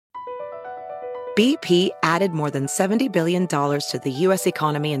BP added more than $70 billion to the U.S.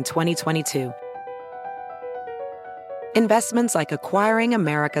 economy in 2022. Investments like acquiring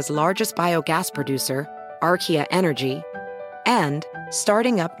America's largest biogas producer, Archaea Energy, and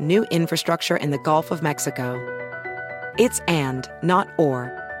starting up new infrastructure in the Gulf of Mexico. It's and, not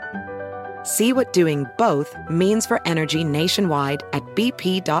or. See what doing both means for energy nationwide at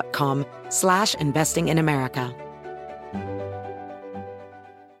bp.com/investing in America.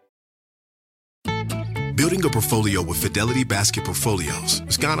 Building a portfolio with Fidelity Basket Portfolios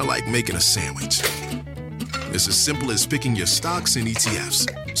is kind of like making a sandwich. It's as simple as picking your stocks and ETFs,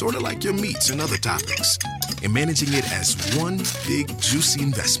 sort of like your meats and other toppings, and managing it as one big, juicy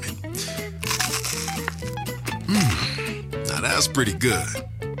investment. Now that's pretty good.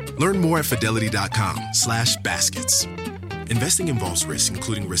 Learn more at fidelity.com/baskets. Investing involves risk,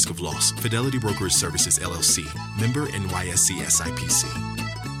 including risk of loss. Fidelity Brokerage Services, LLC. Member NYSE SIPC.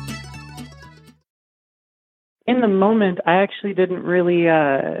 In the moment, I actually didn't really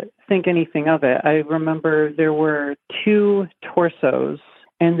think anything of it. I remember there were two torsos,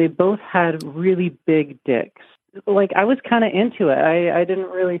 and they both had really big dicks. Like, I was kind of into it. I didn't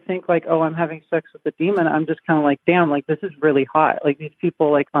really think, like, oh, I'm having sex with a demon. I'm just kind of like, damn, like, this is really hot. Like, these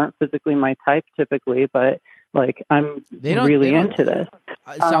people, like, aren't physically my type typically, but, like, I'm really into this.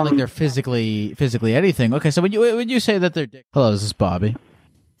 It sounds like they're physically anything. Okay, so when you say that they're dick... Hello, is this Bobby?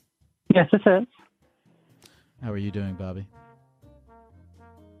 Yes, this is. How are you doing, Bobby?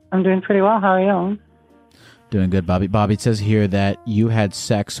 I'm doing pretty well. How are you? Doing good, Bobby. Bobby, it says here that you had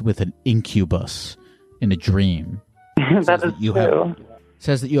sex with an incubus in a dream. That is true.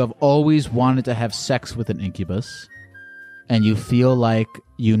 Says that you have always wanted to have sex with an incubus, and you feel like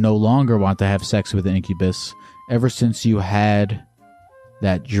you no longer want to have sex with an incubus ever since you had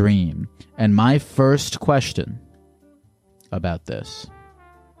that dream. And my first question about this: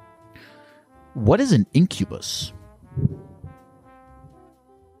 what is an incubus?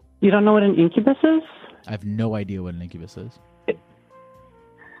 You don't know what an incubus is? I have no idea what an incubus is.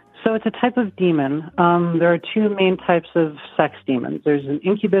 So it's a type of demon. There are two main types of sex demons. There's an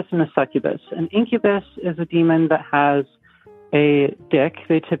incubus and a succubus. An incubus is a demon that has a dick.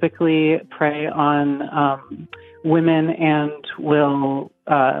 They typically prey on women and will,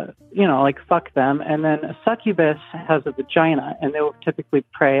 like fuck them. And then a succubus has a vagina, and they will typically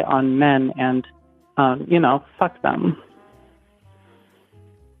prey on men and, fuck them.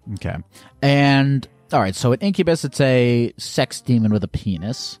 Okay. And, all right, so an incubus, it's a sex demon with a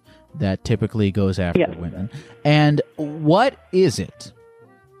penis that typically goes after women. And what is it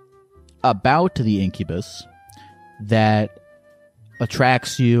about the incubus that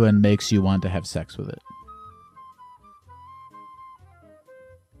attracts you and makes you want to have sex with it?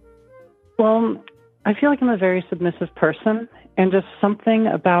 Well, I feel like I'm a very submissive person, and just something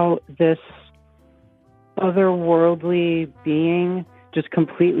about this otherworldly being just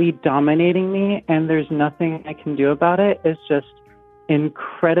completely dominating me, and there's nothing I can do about it, is just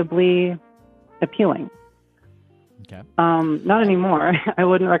incredibly appealing. Okay. Not anymore. I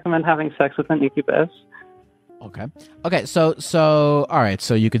wouldn't recommend having sex with an incubus. Okay. So, all right.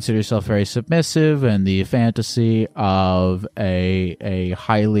 So you consider yourself very submissive, and the fantasy of a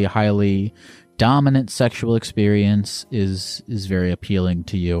highly dominant sexual experience is very appealing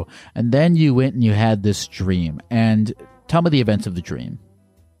to you. And then you went and you had this dream. And tell me the events of the dream.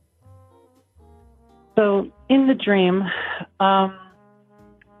 So in the dream,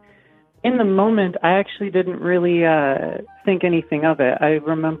 in the moment, I actually didn't really think anything of it. I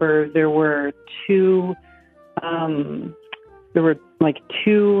remember there were two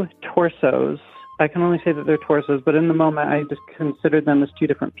torsos. I can only say that they're torsos, but in the moment, I just considered them as two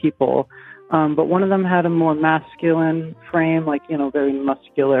different people. But one of them had a more masculine frame, very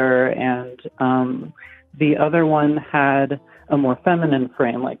muscular, and the other one had a more feminine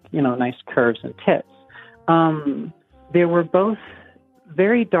frame, nice curves and tits. They were both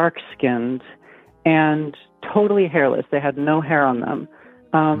very dark-skinned and totally hairless. They had no hair on them.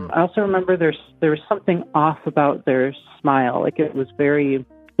 I also remember there was something off about their smile. It was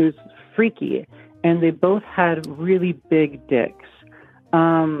freaky. And they both had really big dicks.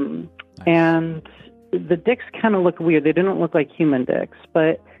 Nice. And the dicks kind of looked weird. They didn't look like human dicks,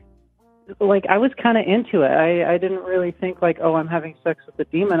 but I was kind of into it. I didn't really think oh, I'm having sex with a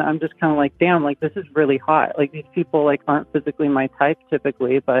demon. I'm just kind of like, damn, this is really hot. These people aren't physically my type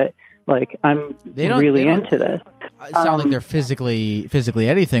typically, but I'm really into this. It sounds like they're physically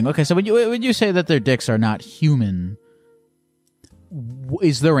anything. Okay, so when you say that their dicks are not human,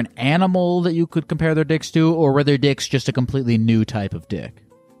 is there an animal that you could compare their dicks to, or were their dicks just a completely new type of dick?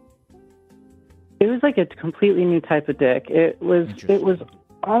 It was a completely new type of dick. It was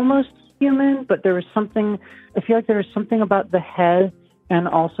almost human, but there was something. I feel like there was something about the head and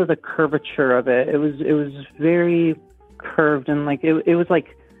also the curvature of it. It was very curved and like it was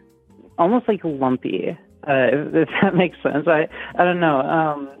like almost like lumpy. If that makes sense. I don't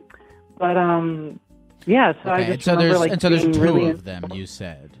know. Yeah. So okay. I just remember there's two really of them. You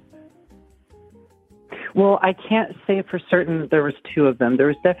said. Well, I can't say for certain that there was two of them. There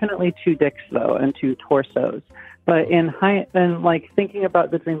was definitely two dicks though, and two torsos. But thinking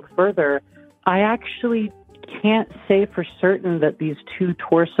about the dream further, I actually can't say for certain that these two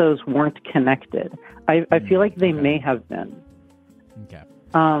torsos weren't connected. I feel like they may have been. Okay.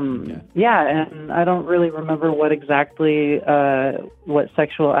 Yeah, and I don't really remember what exactly what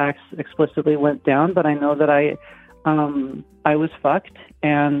sexual acts explicitly went down, but I know that I was fucked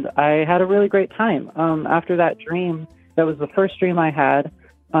and I had a really great time. After that dream, that was the first dream I had.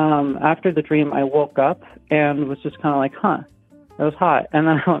 After the dream, I woke up and was just kind of like, huh, that was hot. And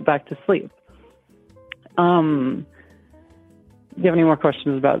then I went back to sleep. Do you have any more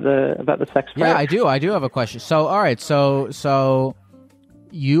questions about the sex part? Yeah, I do. I do have a question. So, all right. So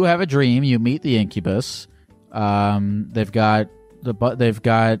you have a dream. You meet the incubus. They've got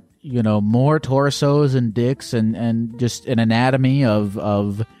more torsos and dicks and just an anatomy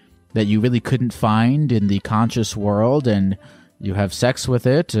of that you really couldn't find in the conscious world, and you have sex with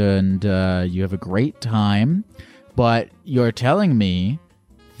it, and you have a great time. But you're telling me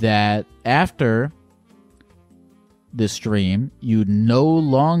that after this dream, you no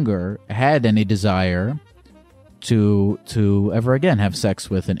longer had any desire to ever again have sex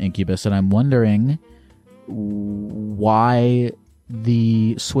with an incubus, and I'm wondering why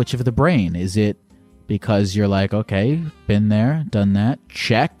the switch of the brain. Is it because you're like, okay, been there, done that,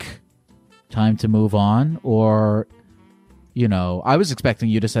 check, time to move on? Or, I was expecting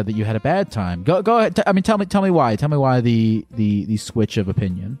you to say that you had a bad time. Go ahead. Tell me why. Tell me why the switch of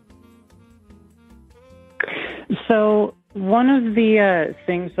opinion. So one of the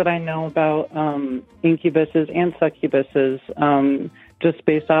things that I know about incubuses and succubuses, just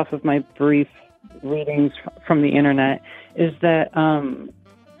based off of my brief readings from the internet, is that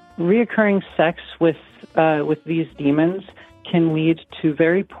reoccurring sex with these demons can lead to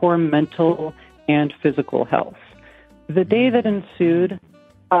very poor mental and physical health. The day that ensued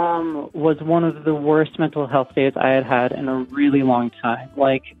was one of the worst mental health days I had in a really long time.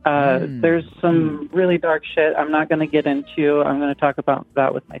 There's some really dark shit I'm not going to get into. I'm going to talk about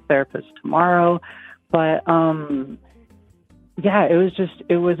that with my therapist tomorrow. But yeah,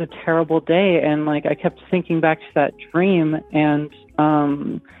 it was a terrible day. And I kept thinking back to that dream, and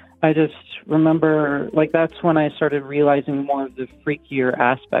I just remember that's when I started realizing more of the freakier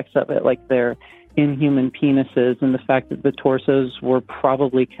aspects of it, like their inhuman penises and the fact that the torsos were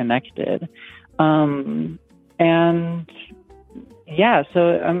probably connected. And yeah,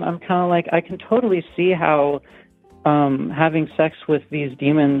 so I'm kind of like, I can totally see how having sex with these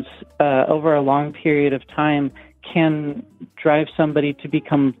demons over a long period of time can drive somebody to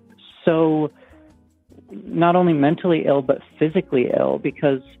become so not only mentally ill but physically ill,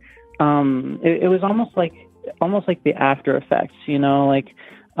 because it was almost like the after effects, it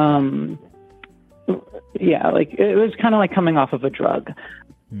was kind of like coming off of a drug.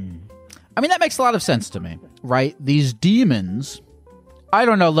 I mean, that makes a lot of sense to me, right? These demons, I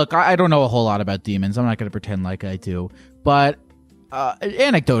don't know. Look, I don't know a whole lot about demons. I'm not going to pretend like I do. But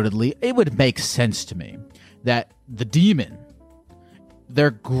anecdotally, it would make sense to me that the demon,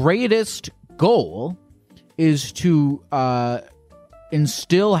 their greatest goal is to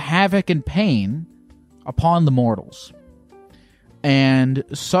instill havoc and pain upon the mortals. And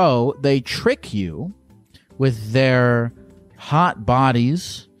so they trick you with their hot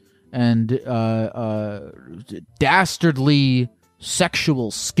bodies and dastardly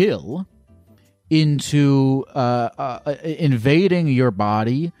sexual skill into invading your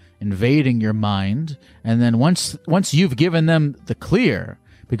body, invading your mind, and then once you've given them the clear,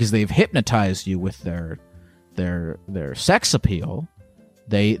 because they've hypnotized you with their sex appeal,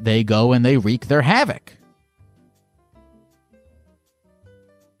 they go and they wreak their havoc.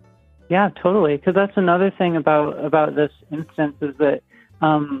 Yeah, totally. Because that's another thing about this instance, is that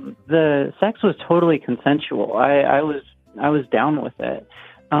the sex was totally consensual. I was down with it.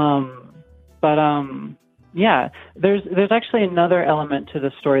 Yeah, there's actually another element to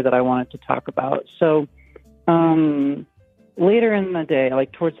the story that I wanted to talk about. So later in the day,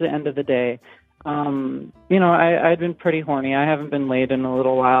 towards the end of the day, I'd been pretty horny. I haven't been laid in a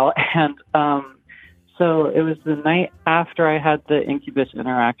little while, and so it was the night after I had the incubus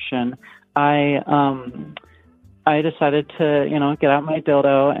interaction. I decided to, get out my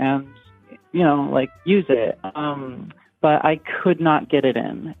dildo and, use it. but I could not get it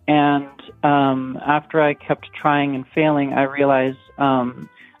in. And after I kept trying and failing, I realized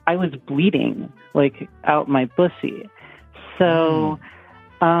I was bleeding, like, out my pussy. So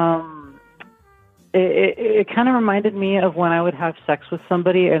it kind of reminded me of when I would have sex with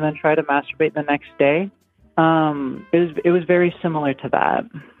somebody and then try to masturbate the next day. It was very similar to that.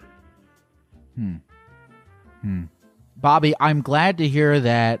 Bobby, I'm glad to hear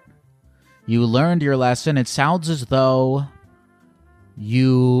that you learned your lesson. It sounds as though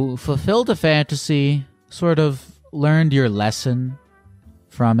you fulfilled a fantasy, sort of learned your lesson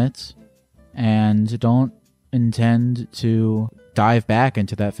from it, and don't intend to dive back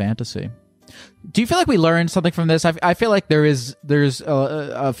into that fantasy. Do you feel like we learned something from this? I feel like there's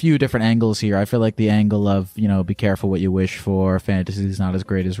a few different angles here. I feel like the angle of, be careful what you wish for. Fantasy is not as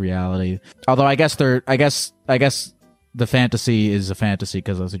great as reality. Although I guess the fantasy is a fantasy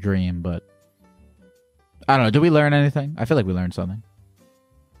because it's a dream. But I don't know. Did we learn anything? I feel like we learned something.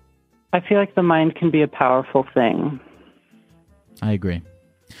 I feel like the mind can be a powerful thing. I agree.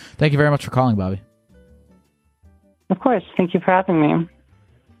 Thank you very much for calling, Bobby. Of course. Thank you for having me.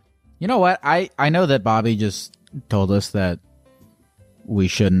 You know what? I know that Bobby just told us that we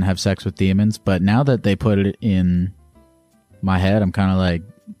shouldn't have sex with demons, but now that they put it in my head, I'm kind of like,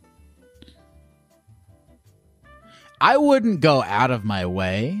 I wouldn't go out of my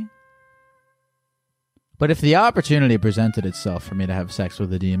way, but if the opportunity presented itself for me to have sex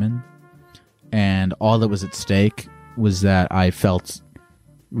with a demon, and all that was at stake was that I felt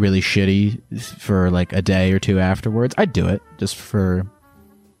really shitty for like a day or two afterwards, I'd do it just for...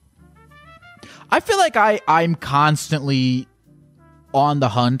 I feel like I'm constantly on the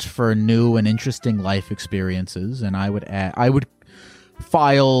hunt for new and interesting life experiences, and I would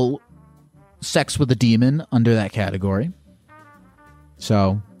file sex with a demon under that category.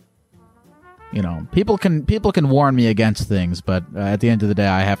 So, people can warn me against things, but at the end of the day,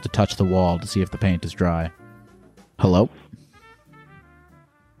 I have to touch the wall to see if the paint is dry. Hello?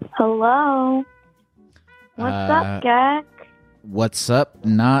 Hello. What's up, Gek? What's up?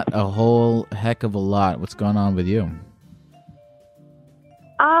 Not a whole heck of a lot. What's going on with you?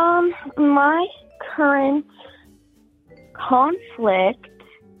 My current conflict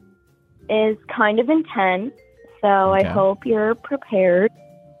is kind of intense, so Okay. I hope you're prepared.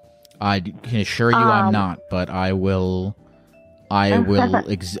 I can assure you I'm not, but I will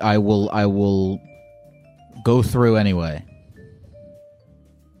go through anyway.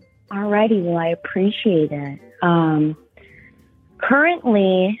 Alrighty, well, I appreciate it.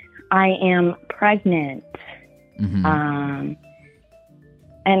 Currently, I am pregnant. Mm-hmm.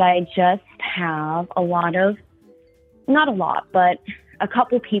 And I just have not a lot, but a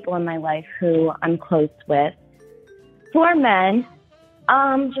couple people in my life who I'm close with, who are men,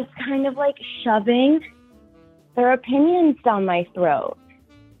 just kind of like shoving their opinions down my throat.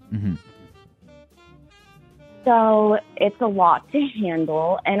 Mm-hmm. So it's a lot to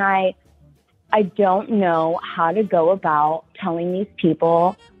handle, and I don't know how to go about telling these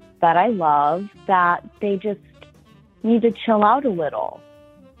people that I love that they just need to chill out a little.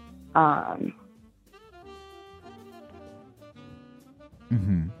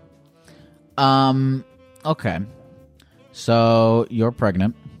 Okay. So you're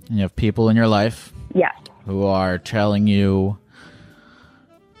pregnant, and you have people in your life Yes. who are telling you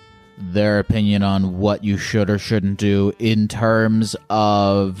their opinion on what you should or shouldn't do in terms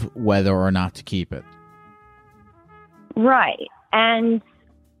of whether or not to keep it. Right. And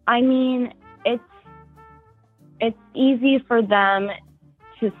I mean, it's easy for them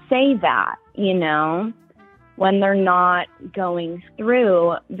to say that, when they're not going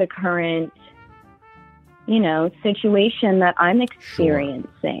through the current, situation that I'm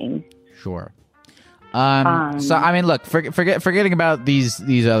experiencing. Sure. So I mean, look, forgetting about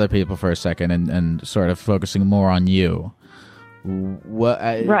these other people for a second and sort of focusing more on you. What?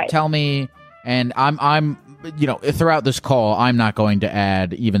 Right. Tell me, and I'm throughout this call, I'm not going to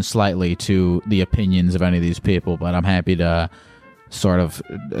add even slightly to the opinions of any of these people, but I'm happy to sort of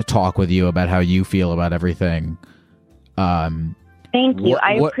talk with you about how you feel about everything. Thank you.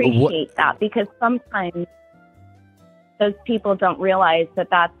 I appreciate that, because sometimes those people don't realize that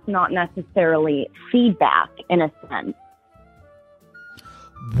that's not necessarily feedback in a sense.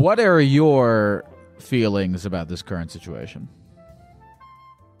 What are your feelings about this current situation?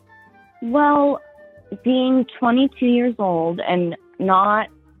 Well, being 22 years old and not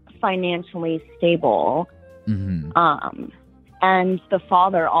financially stable, Mm-hmm. and the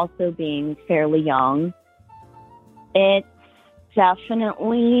father also being fairly young, it's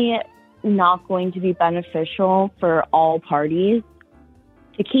definitely not going to be beneficial for all parties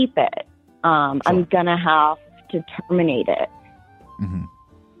to keep it. I'm going to have to terminate it. Mm-hmm.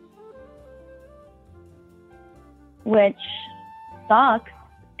 Which sucks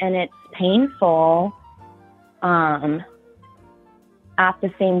and it's painful. At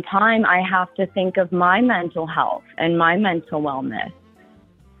the same time, I have to think of my mental health and my mental wellness.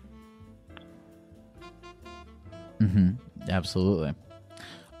 Mm-hmm. Absolutely.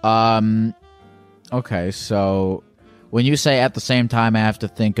 Okay, so when you say at the same time I have to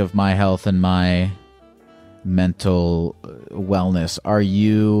think of my health and my mental wellness, are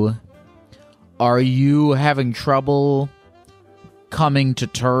you having trouble coming to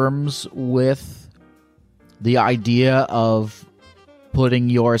terms with the idea of putting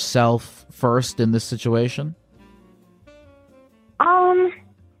yourself first in this situation?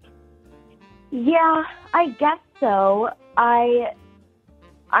 Yeah, I guess so.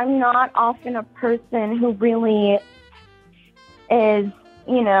 I'm not often a person who really is,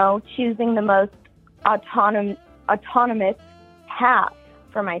 choosing the most autonomous path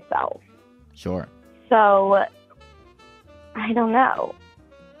for myself. Sure. So, I don't know.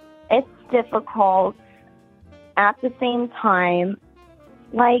 It's difficult. At the same time,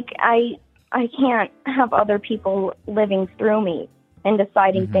 I can't have other people living through me and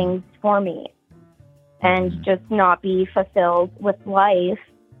deciding Mm-hmm. things for me and just not be fulfilled with life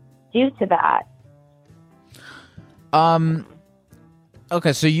due to that.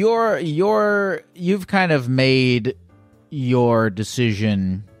 Okay, so you've kind of made your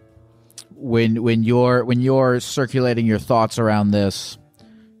decision when you're circulating your thoughts around this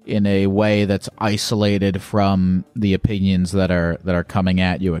in a way that's isolated from the opinions that are coming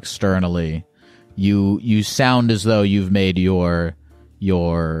at you externally. You sound as though you've made your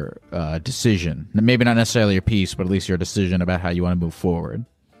decision. Maybe not necessarily your piece, but at least your decision about how you want to move forward.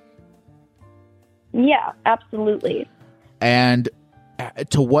 Yeah, absolutely. And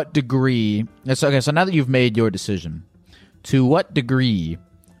to what degree... So now that you've made your decision, to what degree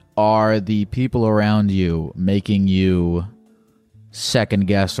are the people around you making you second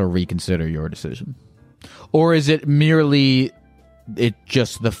guess or reconsider your decision? Or is it merely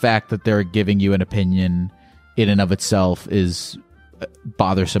just the fact that they're giving you an opinion in and of itself is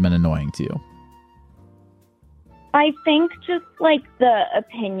bothersome and annoying to you? I think just the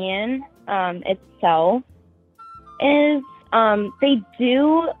opinion itself is they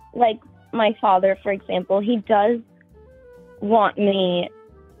do, my father, for example, he does want me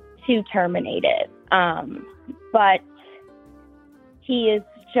to terminate it. But he is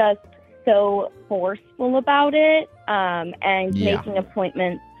just so forceful about it and making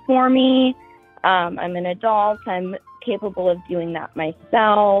appointments for me. I'm an adult. I'm capable of doing that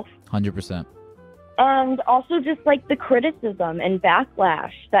myself. 100%. And also just the criticism and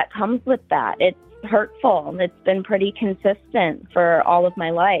backlash that comes with that. It's hurtful. It's been pretty consistent for all of my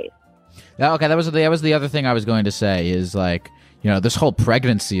life. Okay, that was the other thing I was going to say is this whole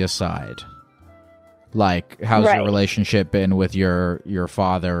pregnancy aside, how's your relationship been with your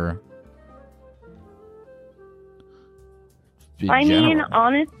father? I mean,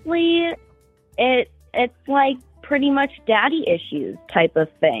 honestly, it's pretty much daddy issues type of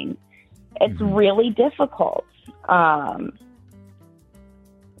thing. It's really difficult.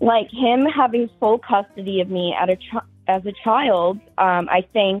 Him having full custody of me as a child, I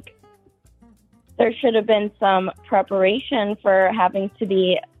think there should have been some preparation for having to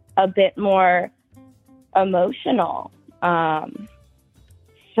be a bit more emotional. So,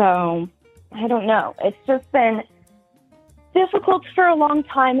 I don't know. It's just been difficult for a long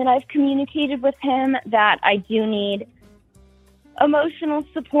time, and I've communicated with him that I do need emotional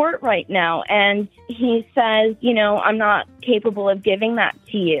support right now. And he says, I'm not capable of giving that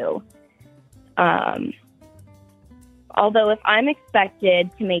to you. Although if I'm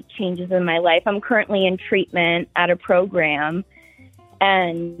expected to make changes in my life, I'm currently in treatment at a program.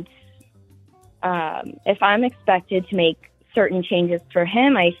 And if I'm expected to make certain changes for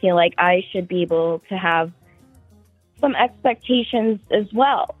him, I feel like I should be able to have some expectations as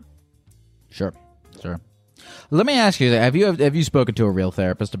well. Sure. Let me ask you, have you spoken to a real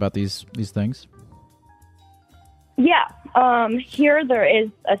therapist about these things? Yeah. Here there is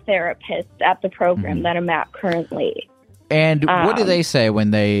a therapist at the program that I'm at currently. And what do they say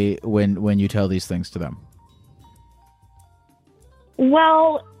when you tell these things to them?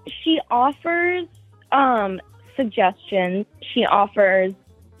 Well, she offers suggestions. She offers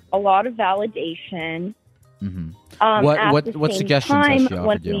a lot of validation. Mm-hmm. What suggestions has she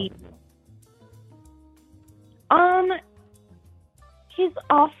offered you? She's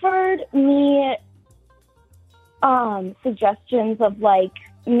offered me suggestions of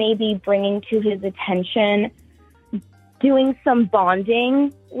maybe bringing to his attention doing some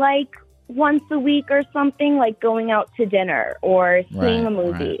bonding once a week or something, like going out to dinner or seeing Right, a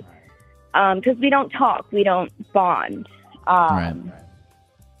movie. Because we don't talk, we don't bond. Right.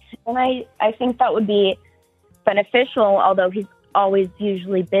 And I think that would be beneficial, although he's always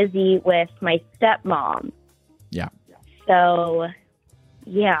usually busy with my stepmom. Yeah. So,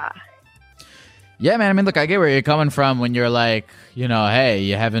 yeah. Yeah, man. I mean, look, I get where you're coming from when you're like, hey,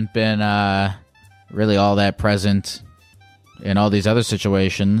 you haven't been really all that present in all these other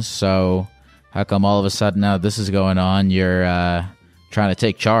situations. So how come all of a sudden now this is going on? You're trying to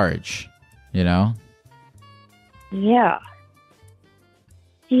take charge, Yeah.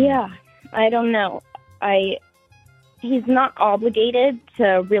 Yeah. I don't know. He's not obligated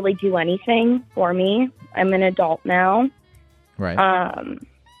to really do anything for me. I'm an adult now. Right.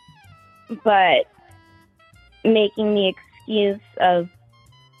 But making the excuse of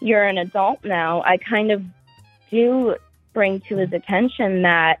you're an adult now, I kind of do bring to his attention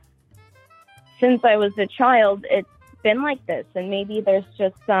that since I was a child, it's been like this. And maybe there's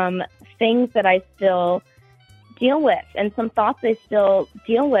just some things that I still deal with and some thoughts I still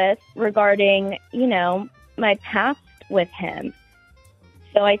deal with regarding, my past with him.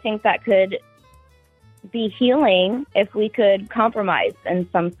 So I think that could be healing if we could compromise in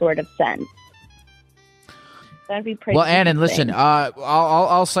some sort of sense. That'd be pretty. Well, Annan, interesting. listen.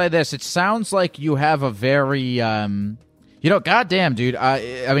 I'll say this. It sounds like you have a very, goddamn, dude.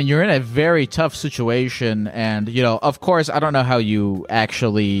 I mean, you're in a very tough situation, and of course, I don't know how you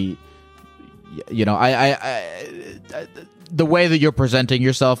actually, the way that you're presenting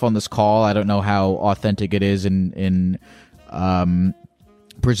yourself on this call, I don't know how authentic it is in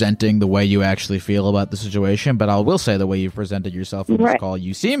presenting the way you actually feel about the situation. But I will say the way you've presented yourself on this call,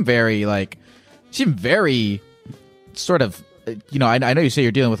 you seem very sort of, I know you say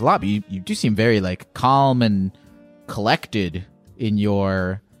you're dealing with a lot, but you do seem very calm and collected in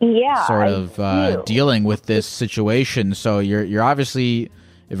your sort of dealing with this situation. So you're obviously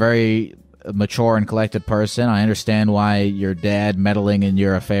a very mature and collected person. I understand why your dad meddling in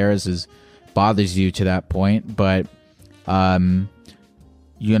your affairs bothers you to that point, but I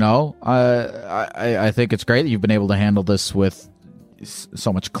think it's great that you've been able to handle this with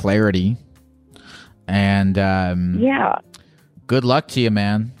so much clarity. And good luck to you,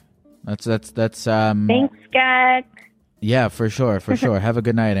 man. That's Thanks, Skag. Yeah, for sure. Have a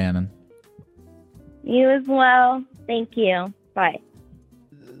good night, Annan. You as well. Thank you. Bye.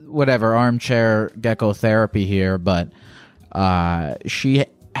 Whatever, armchair gecko therapy here, but she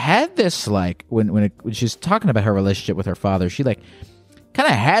had this when she's talking about her relationship with her father, she kind of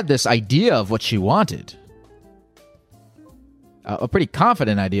had this idea of what she wanted, a pretty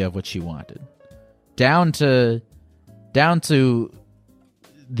confident idea of what she wanted, down to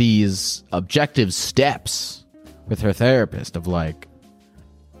these objective steps with her therapist of I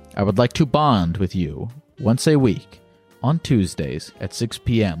would like to bond with you once a week on Tuesdays at 6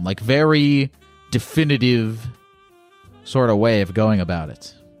 p.m. Very definitive sort of way of going about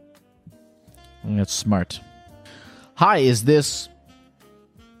it. I think that's smart. Hi, is this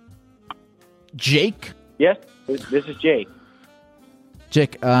Jake? Yes, this is Jake.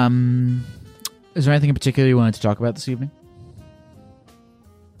 Jake, is there anything in particular you wanted to talk about this evening?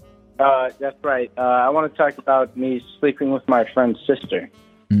 That's right. I want to talk about me sleeping with my friend's sister.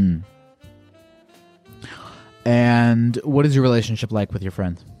 And what is your relationship like with your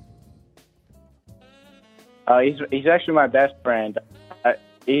friend? He's actually my best friend.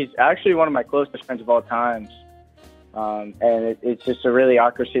 He's actually one of my closest friends of all times. And it's just a really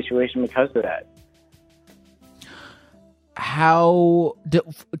awkward situation because of that. How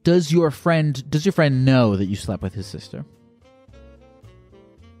does your friend know that you slept with his sister?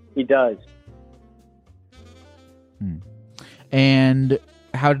 He does. And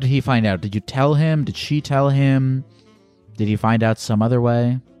how did he find out? Did you tell him? Did she tell him? Did he find out some other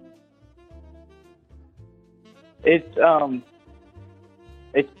way? It's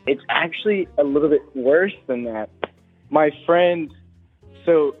actually a little bit worse than that. My friend,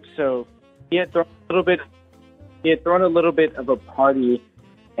 so he had thrown a little bit of a party,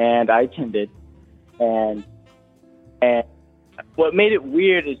 and I attended, and what made it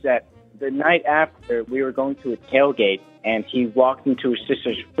weird is that the night after we were going to a tailgate, and he walked into his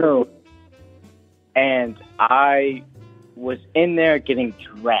sister's room, and I was in there getting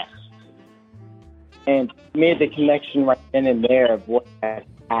dressed, and made the connection right then and there of what had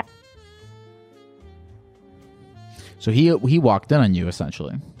happened. So he walked in on you,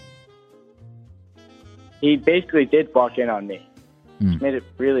 essentially. He basically did walk in on me. It made it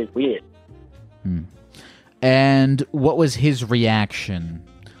really weird. And what was his reaction?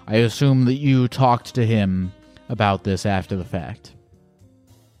 I assume that you talked to him about this after the fact.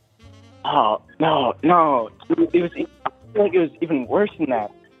 Oh no! It was. I feel like it was even worse than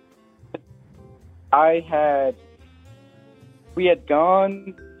that. We had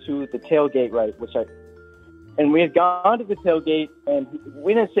gone to the tailgate, right? And we had gone to the tailgate, and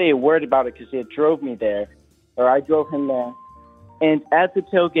we didn't say a word about it because he had drove me there, or I drove him there. And at the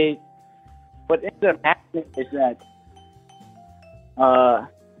tailgate, what ended up happening is that,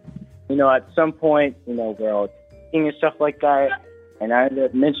 at some point, we're all talking and stuff like that, and I ended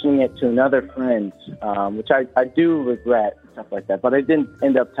up mentioning it to another friend, which I do regret, stuff like that, but I didn't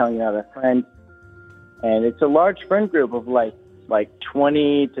end up telling another friend. And it's a large friend group of like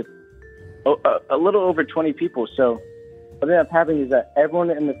 20 to a little over 20 people. So what ended up happening is that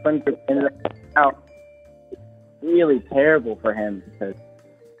everyone in the friend group ended up out really terrible for him because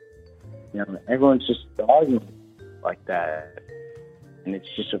everyone's just dogging like that, and it's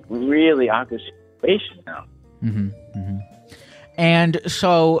just a really awkward situation now. Mm-hmm, mm-hmm. And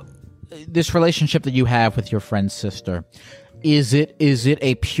so, this relationship that you have with your friend's sister, is it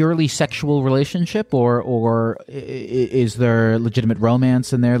a purely sexual relationship, or is there legitimate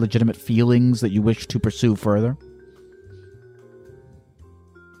romance in there, legitimate feelings that you wish to pursue further?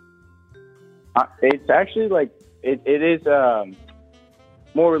 It's actually like it is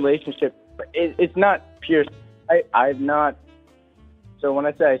more relationship. It's not pure. I've not. So when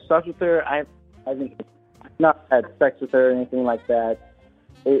I say I slept with her, I've not had sex with her or anything like that.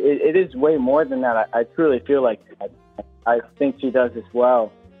 It is way more than that. I truly feel like I think she does as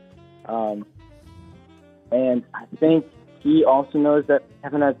well. And I think he also knows that I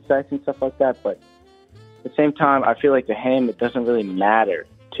haven't had sex and stuff like that. But at the same time, I feel like to him, it doesn't really matter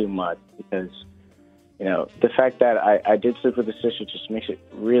too much because, the fact that I did sleep with his sister just makes it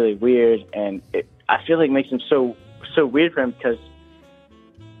really weird. And I feel like it makes him so weird for him because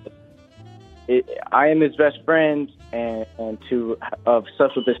I am his best friend, and to have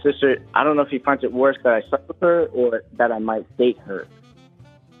slept with his sister, I don't know if he finds it worse that I slept with her or that I might date her.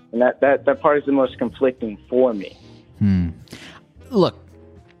 And that part is the most conflicting for me. Look,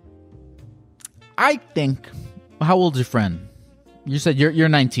 I think, how old is your friend? You said you're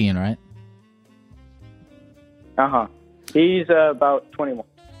 19, right? Uh-huh. He's about 21.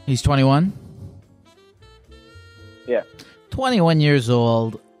 He's 21? Yeah. 21 years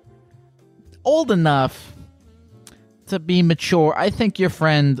old. Old enough to be mature. I think your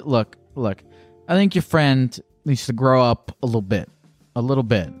friend, look, I think your friend needs to grow up a little bit,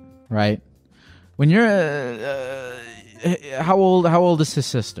 right? When you're, how old is his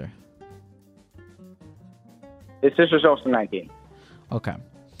sister? His sister's also 19. Okay.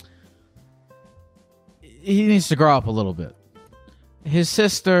 He needs to grow up a little bit. His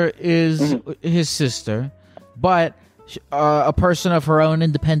sister is his sister, but a person of her own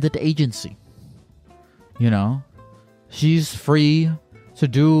independent agency. She's free to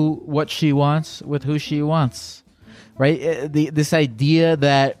do what she wants with who she wants, right? This idea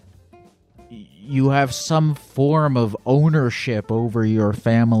that you have some form of ownership over your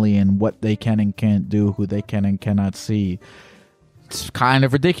family and what they can and can't do, who they can and cannot see, it's kind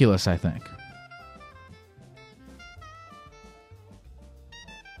of ridiculous, I think.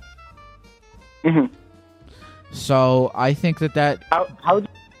 Mm-hmm. So I think that How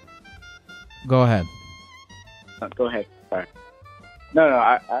Go ahead. Go ahead. Sorry. No,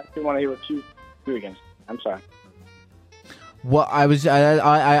 I actually want to hear what you do again. I'm sorry. Well,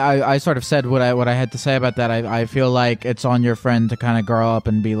 I sort of said what I had to say about that. I feel like it's on your friend to kind of grow up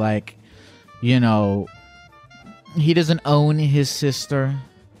and be like, he doesn't own his sister.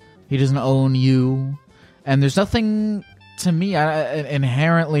 He doesn't own you. And there's nothing, to me,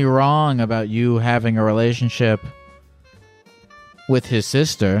 inherently wrong about you having a relationship with his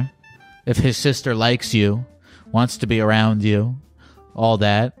sister. If his sister likes you, wants to be around you, all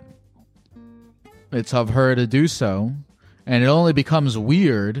that, it's of her to do so. And it only becomes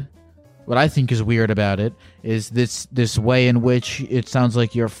weird, what I think is weird about it, is this way in which it sounds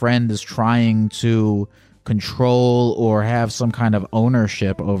like your friend is trying to control or have some kind of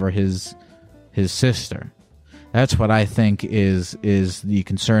ownership over his sister. That's what I think is the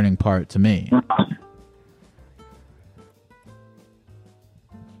concerning part to me.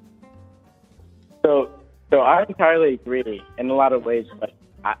 So I entirely agree in a lot of ways, but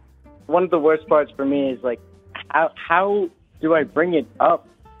one of the worst parts for me is like, how do I bring it up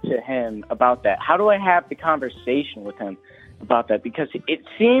to him about that? How do I have the conversation with him about that? Because it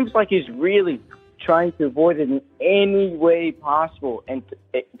seems like he's really trying to avoid it in any way possible, and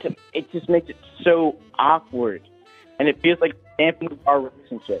it just makes it so awkward, and it feels like dampening our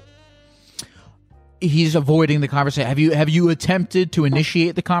relationship. He's avoiding the conversation. Have you attempted to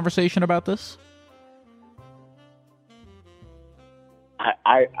initiate the conversation about this?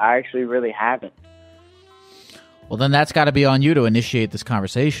 I actually really haven't. Well, then that's got to be on you to initiate this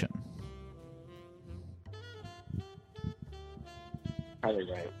conversation. Probably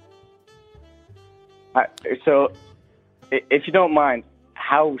right. So, if you don't mind,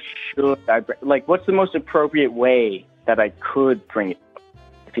 how should I what's the most appropriate way that I could bring it up,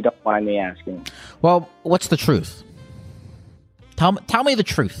 if you don't mind me asking? Well, what's the truth? Tell me the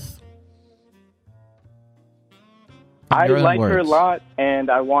truth. I like her a lot, and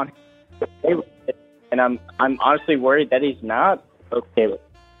I want him to stay with it. And I'm honestly worried that he's not okay with it.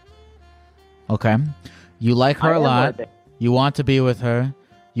 Okay. You like her a lot. You want to be with her.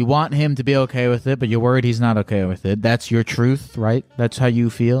 You want him to be okay with it, but you're worried he's not okay with it. That's your truth, right? That's how you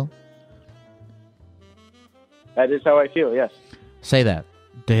feel? That is how I feel, yes. Say that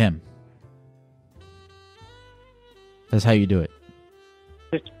to him. That's how you do it.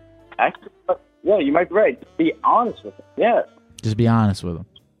 Yeah, you might be right. Just be honest with him. Yeah. Just be honest with him.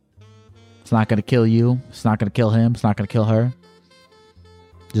 It's not going to kill you. It's not going to kill him. It's not going to kill her.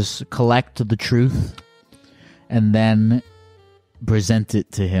 Just collect the truth and then present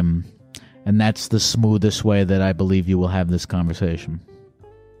it to him. And that's the smoothest way that I believe you will have this conversation.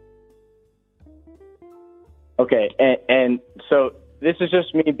 Okay, and so this is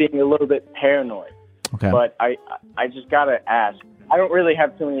just me being a little bit paranoid. Okay. But I just got to ask. I don't really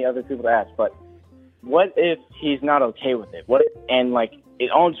have too many other people to ask, but what if he's not okay with it?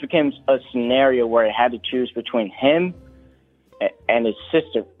 It almost becomes a scenario where I had to choose between him and his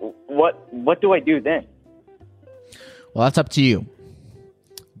sister. What do I do then? Well, that's up to you.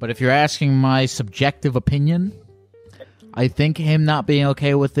 But if you're asking my subjective opinion, I think him not being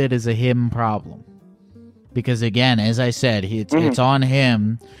okay with it is a him problem. Because again, as I said, it's on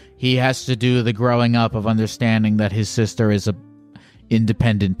him. He has to do the growing up of understanding that his sister is a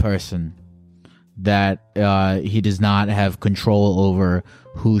independent person. That he does not have control over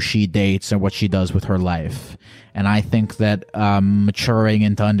who she dates and what she does with her life. And I think that maturing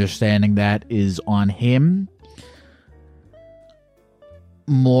into understanding that is on him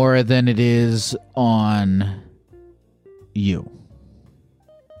more than it is on you.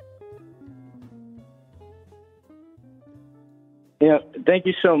 Yeah, thank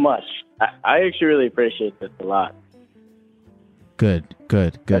you so much. I actually really appreciate this a lot. Good.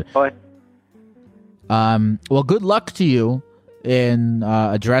 Well, good luck to you in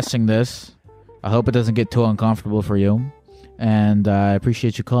addressing this. I hope it doesn't get too uncomfortable for you. And I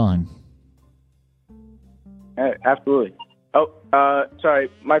appreciate you calling. Absolutely. Oh,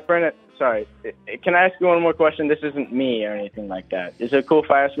 sorry. My friend, sorry. Can I ask you one more question? This isn't me or anything like that. Is it cool if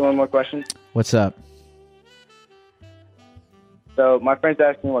I ask you one more question? What's up? So my friend's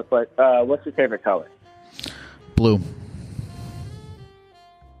asking what's your favorite color? Blue.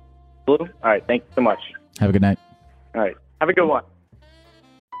 Blue? All right. Thank you so much. Have a good night. All right. Have a good one.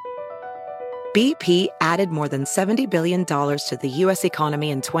 BP added more than $70 billion to the U.S.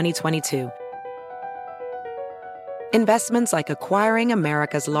 economy in 2022. Investments like acquiring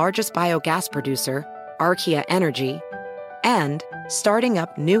America's largest biogas producer, Archaea Energy, and starting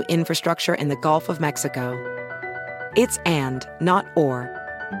up new infrastructure in the Gulf of Mexico. It's and, not or.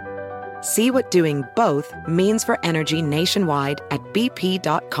 See what doing both means for energy nationwide at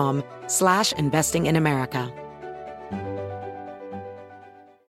bp.com/investing in America.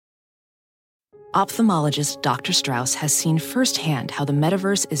 Ophthalmologist Dr. Strauss has seen firsthand how the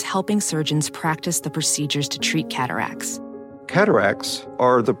metaverse is helping surgeons practice the procedures to treat cataracts. Cataracts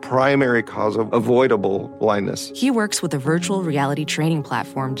are the primary cause of avoidable blindness. He works with a virtual reality training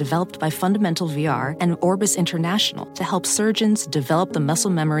platform developed by Fundamental VR and Orbis International to help surgeons develop the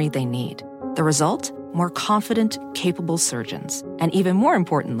muscle memory they need. The result? More confident, capable surgeons. And even more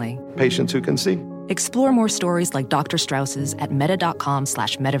importantly, patients who can see. Explore more stories like Dr. Strauss's at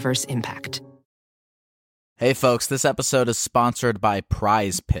meta.com/metaverseimpact. Hey folks, this episode is sponsored by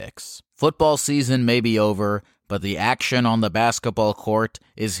Prize Picks. Football season may be over, but the action on the basketball court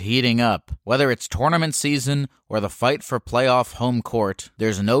is heating up. Whether it's tournament season or the fight for playoff home court,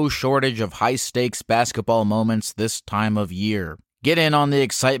 there's no shortage of high-stakes basketball moments this time of year. Get in on the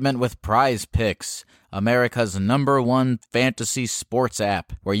excitement with Prize Picks, America's #1 fantasy sports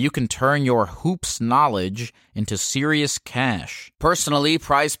app, where you can turn your hoops knowledge into serious cash. Personally,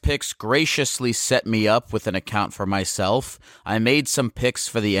 Prize Picks graciously set me up with an account for myself. I made some picks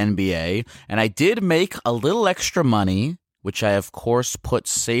for the NBA, and I did make a little extra money, which I of course put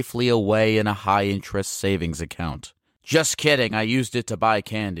safely away in a high-interest savings account. Just kidding, I used it to buy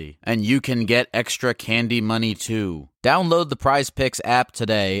candy. And you can get extra candy money too. Download the Prize Picks app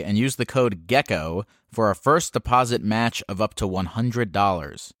today and use the code GECKO for a first deposit match of up to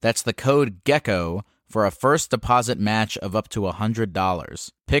 $100. That's the code GECKO for a first deposit match of up to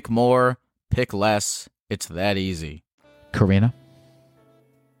 $100. Pick more, pick less. It's that easy. Karina?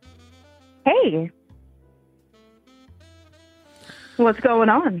 Hey. What's going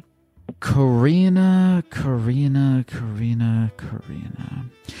on? Karina,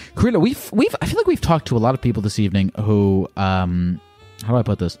 we've I feel like we've talked to a lot of people this evening who how do I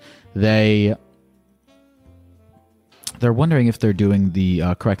put this? They're wondering if they're doing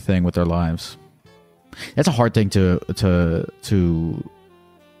the correct thing with their lives. That's a hard thing to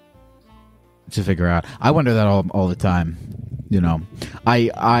figure out. I wonder that all the time. You know,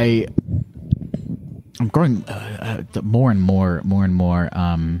 I'm growing more and more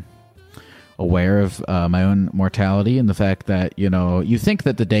aware of my own mortality and the fact that, you know, you think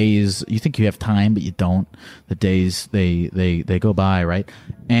that you think you have time, but you don't. The days they go by, right?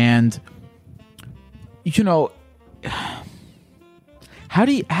 And you know, how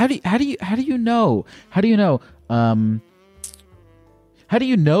do you know,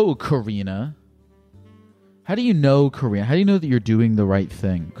 Karina? How do you know that you're doing the right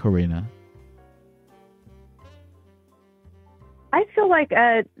thing, Karina? I feel like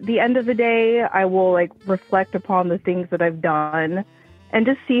at the end of the day, I will reflect upon the things that I've done and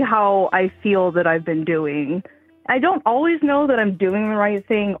just see how I feel that I've been doing. I don't always know that I'm doing the right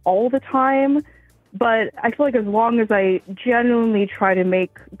thing all the time, but I feel like as long as I genuinely try to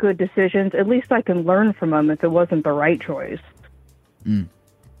make good decisions, at least I can learn from them if it wasn't the right choice. Mm.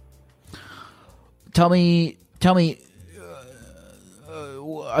 Tell me. I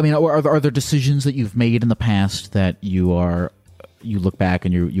mean, are there decisions that you've made in the past that you look back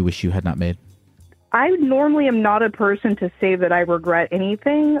and you wish you had not made? I normally am not a person to say that I regret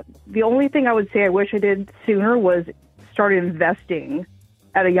anything. The only thing I would say I wish I did sooner was start investing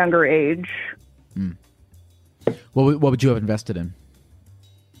at a younger age. Mm. What would you have invested in?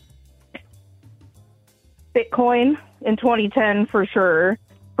 Bitcoin in 2010 for sure.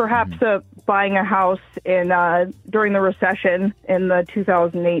 Perhaps buying a house during the recession in the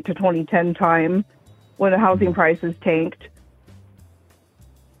 2008 to 2010 time when the housing prices tanked.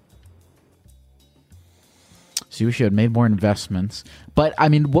 So you wish you had made more investments, but I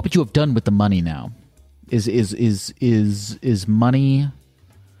mean, what would you have done with the money now? Is money?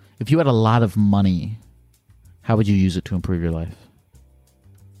 If you had a lot of money, how would you use it to improve your life?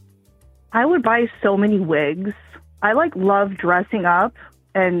 I would buy so many wigs. I love dressing up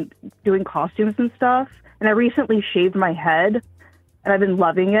and doing costumes and stuff. And I recently shaved my head, and I've been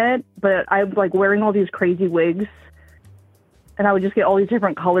loving it. But I'm wearing all these crazy wigs. And I would just get all these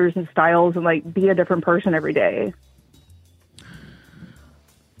different colors and styles and be a different person every day.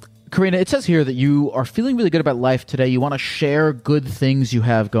 Karina, it says here that you are feeling really good about life today. You want to share good things you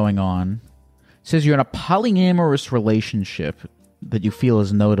have going on. It says you're in a polyamorous relationship that you feel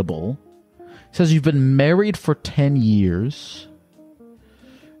is notable. It says you've been married for 10 years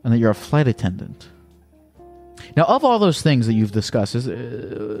and that you're a flight attendant. Now, of all those things that you've discussed, what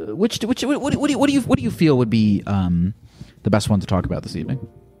do you feel would be the best one to talk about this evening?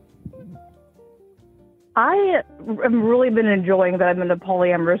 I have really been enjoying that I'm in a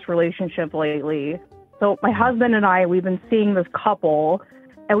polyamorous relationship lately. So my husband and I, we've been seeing this couple,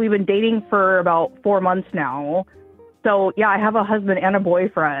 and we've been dating for about 4 months now. So, yeah, I have a husband and a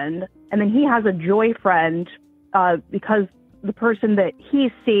boyfriend, and then he has a joyfriend because the person that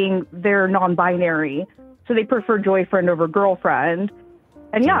he's seeing, they're non-binary. So they prefer joyfriend over girlfriend.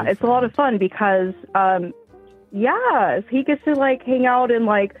 And, yeah, it's a lot of fun because, he gets to, hang out and,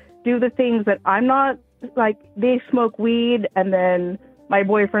 do the things that I'm not. They smoke weed, and then my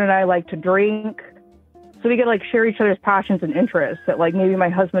boyfriend and I like to drink. So we get share each other's passions and interests that maybe my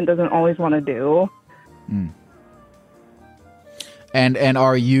husband doesn't always want to do. Mm. And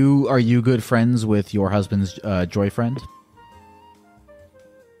are you good friends with your husband's joyfriend?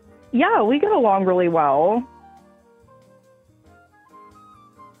 Yeah, we get along really well.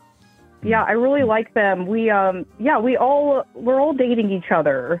 Yeah, I really like them. We're all dating each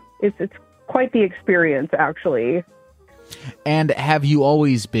other. It's quite the experience, actually. And have you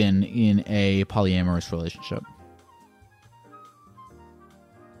always been in a polyamorous relationship?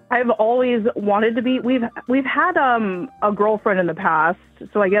 I've always wanted to be. We've had a girlfriend in the past,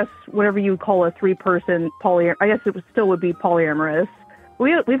 so I guess whatever you call a 3-person I guess it still would be polyamorous.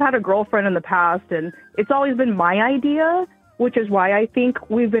 We've had a girlfriend in the past, and it's always been my idea, which is why I think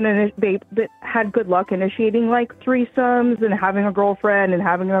we've had good luck initiating threesomes and having a girlfriend and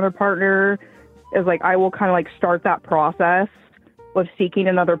having another partner. Is I will kind of start that process of seeking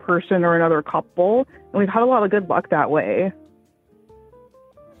another person or another couple, and we've had a lot of good luck that way.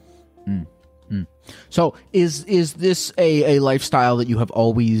 Mm. Mm. So is this a lifestyle that you have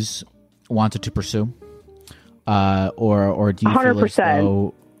always wanted to pursue? or do you 100%. Feel as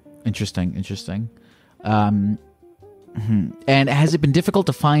though interesting. And has it been difficult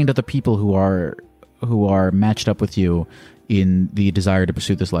to find other people who are matched up with you in the desire to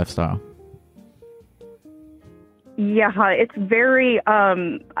pursue this lifestyle? Yeah, it's very,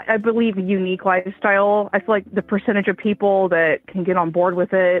 I believe, a unique lifestyle. I feel like the percentage of people that can get on board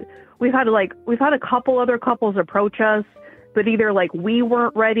with it. We've had a couple other couples approach us, but either like we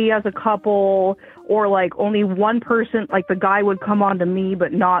weren't ready as a couple, or like only one person, like the guy would come on to me,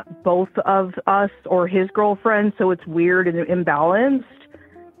 but not both of us or his girlfriend. So it's weird and imbalanced.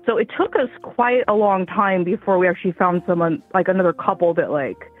 So it took us quite a long time before we actually found someone, like another couple that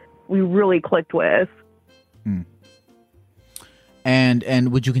like we really clicked with.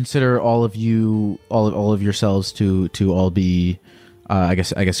 And would you consider all of yourselves to all be, I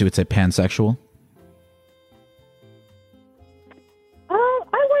guess you would say pansexual?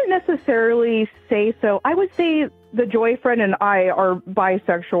 I wouldn't necessarily say so. I would say the Joyfriend and I are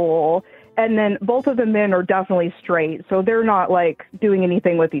bisexual, and then both of the men are definitely straight, so they're not like doing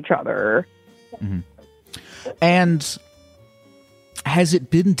anything with each other. Mm-hmm. And has it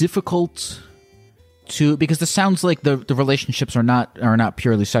been difficult because this sounds like the relationships are not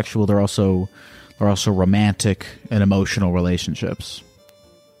purely sexual, they're also romantic and emotional relationships?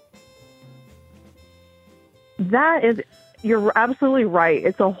 You're absolutely right.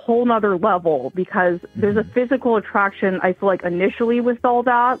 It's a whole nother level because there's a physical attraction, I feel like, initially with all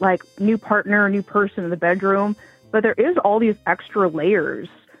that, like new partner, new person in the bedroom. But there is all these extra layers.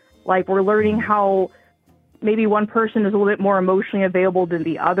 Like we're learning how maybe one person is a little bit more emotionally available than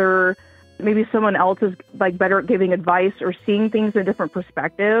the other. Maybe someone else is like better at giving advice or seeing things in a different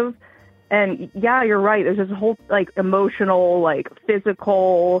perspective. And yeah, you're right. There's this whole like emotional, like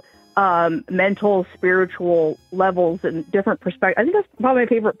physical, mental, spiritual levels and different perspectives. I think that's probably my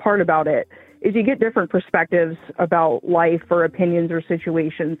favorite part about it is you get different perspectives about life or opinions or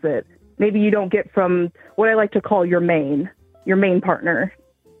situations that maybe you don't get from what I like to call your main partner.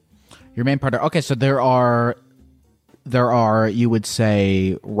 Your main partner. Okay, so there are, you would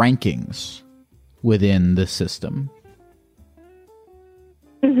say, rankings within the system.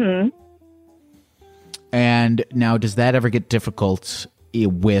 Mm-hmm. And now, does that ever get difficult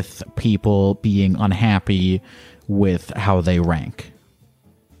with people being unhappy with how they rank?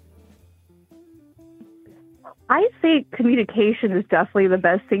 I think communication is definitely the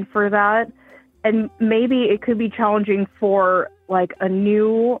best thing for that. And maybe it could be challenging for like a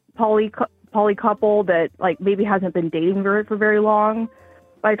new poly couple that like maybe hasn't been dating for very long.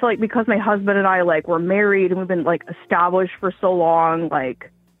 But I feel like because my husband and I like we're married and we've been like established for so long,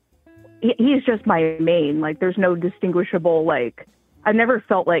 like he's just my main. Like there's no distinguishable, like I never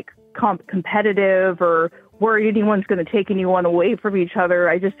felt like competitive or worried anyone's going to take anyone away from each other.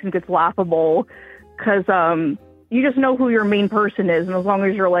 I just think it's laughable because you just know who your main person is, and as long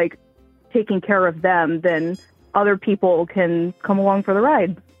as you're like taking care of them, then other people can come along for the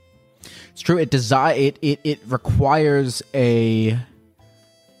ride. It's true. It requires a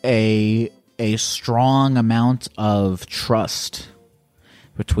strong amount of trust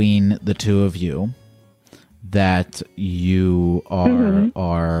between the two of you that you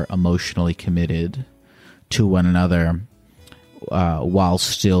are emotionally committed to one another while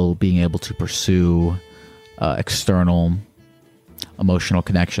still being able to pursue external emotional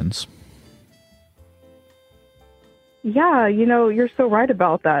connections. Yeah, you're so right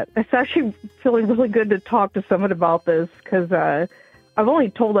about that. It's actually feeling really good to talk to someone about this because I've only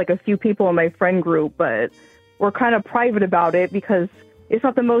told like a few people in my friend group, but we're kind of private about it because it's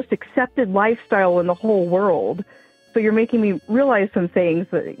not the most accepted lifestyle in the whole world. So you're making me realize some things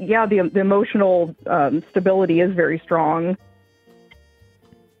that, yeah, the emotional stability is very strong.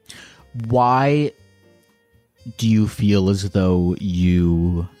 Why do you feel as though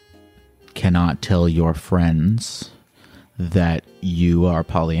you cannot tell your friends that you are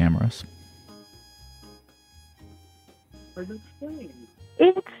polyamorous?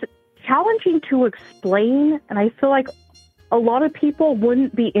 It's challenging to explain, and I feel like a lot of people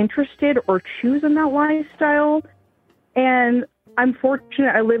wouldn't be interested or choose in that lifestyle. And I'm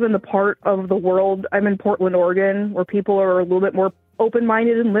fortunate I live in the part of the world, I'm in Portland, Oregon, where people are a little bit more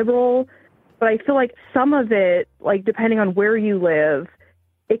open-minded and liberal. But I feel like some of it, like depending on where you live,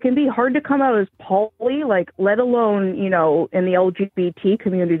 it can be hard to come out as poly, like let alone, in the LGBT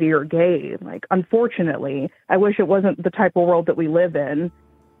community or gay. Like, unfortunately, I wish it wasn't the type of world that we live in.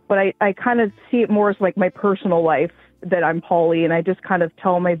 But I kind of see it more as like my personal life that I'm poly, and I just kind of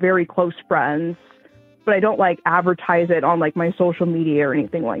tell my very close friends, but I don't like advertise it on like my social media or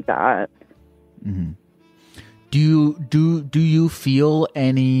anything like that. Mm-hmm. Do you feel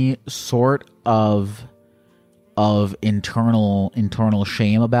any sort of of internal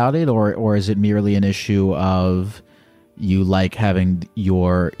shame about it, or is it merely an issue of you like having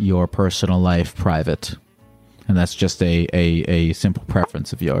your personal life private, and that's just a simple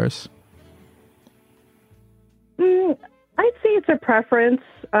preference of yours? I'd say it's a preference.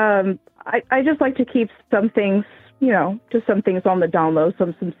 I just like to keep some things, just some things on the down low,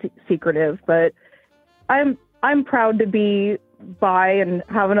 some secretive. But I'm proud to be bi and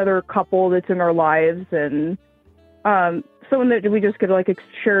have another couple that's in our lives, and someone that we just get to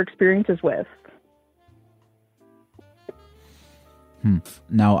share experiences with.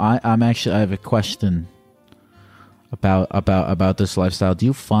 Now I have a question about this lifestyle. Do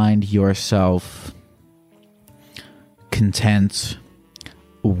you find yourself content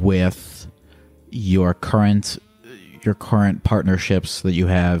with your current partnerships that you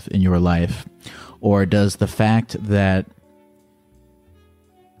have in your life, or does the fact that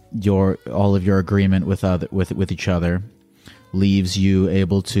all of your agreement with each other leaves you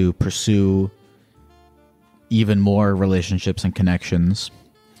able to pursue even more relationships and connections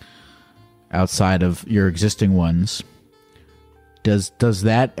outside of your existing ones? Does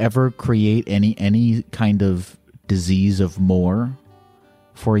that ever create any kind of disease of more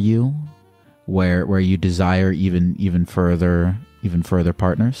for you, where you desire even further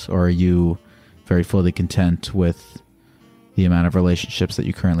partners, or are you very fully content with the amount of relationships that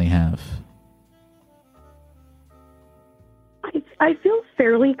you currently have? I feel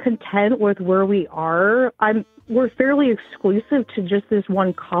fairly content with where we are. We're fairly exclusive to just this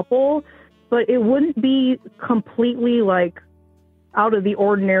one couple, but it wouldn't be completely out of the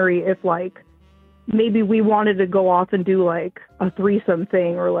ordinary if maybe we wanted to go off and do a threesome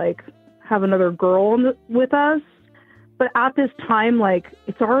thing, or have another girl with us. But at this time,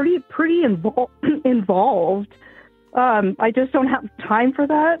 it's already pretty involved. I just don't have time for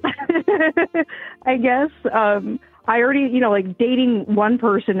that. I guess. I already, dating one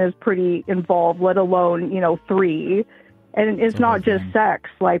person is pretty involved, let alone, 3. And it's not just sex.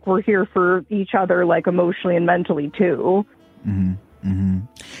 We're here for each other, emotionally and mentally too. Mm-hmm. Mm-hmm.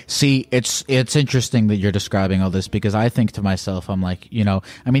 See, it's interesting that you're describing all this, because I think to myself, I'm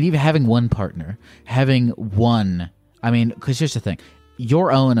even having one partner, because here's the thing,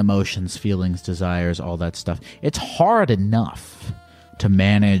 your own emotions, feelings, desires, all that stuff, it's hard enough to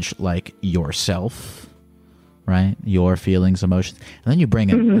manage yourself, right? Your feelings, emotions, and then you bring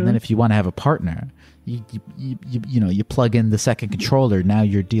it, and then if you want to have a partner, you plug in the second controller. Now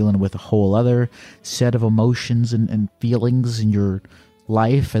you're dealing with a whole other set of emotions and feelings in your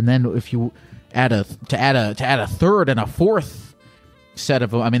life, and then if you add a third and a fourth set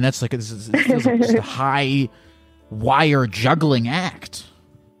of, that's it feels like just a high wire juggling act.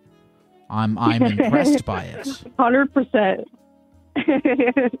 I'm impressed by it. 100%.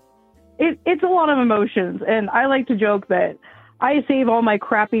 It's a lot of emotions, and I like to joke that I save all my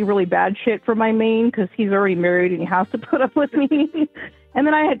crappy, really bad shit for my main, because he's already married and he has to put up with me. And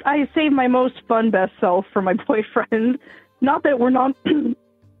then I save my most fun, best self for my boyfriend. Not that we're not...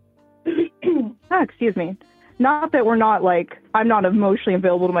 excuse me. Not that we're not, I'm not emotionally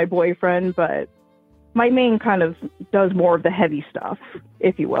available to my boyfriend, but my main kind of does more of the heavy stuff,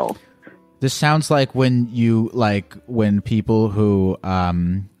 if you will. This sounds like when people who...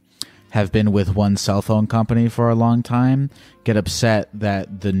 have been with one cell phone company for a long time get upset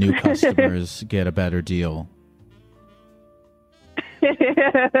that the new customers get a better deal.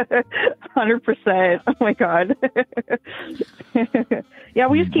 100%. Oh my God. Yeah,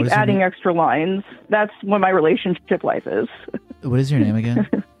 we just keep adding extra lines. That's what my relationship life is. What is your name again?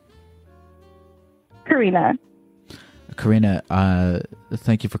 Karina. Karina,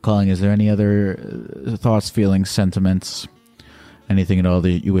 thank you for calling. Is there any other thoughts, feelings, sentiments, anything at all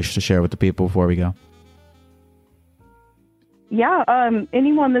that you wish to share with the people before we go? Yeah,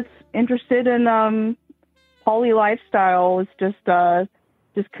 anyone that's interested in poly lifestyle is just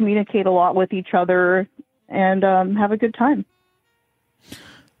communicate a lot with each other and have a good time.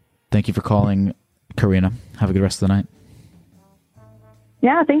 Thank you for calling, Karina. Have a good rest of the night.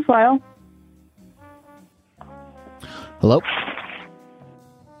 Yeah, thanks, Lyle. Hello?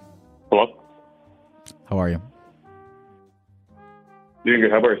 Hello? How are you? Doing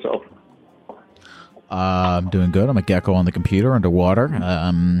good. How about yourself? I'm doing good. I'm a gecko on the computer underwater.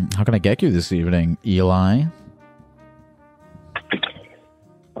 How can I get you this evening, Eli?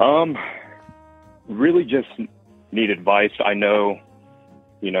 Really just need advice. I know,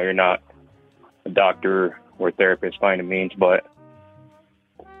 you're not a doctor or a therapist by any means, but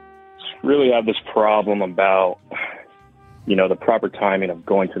really have this problem about, the proper timing of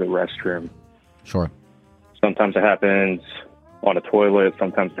going to the restroom. Sure. Sometimes it happens on a toilet,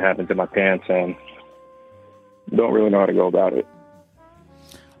 sometimes it happens in my pants, and don't really know how to go about it.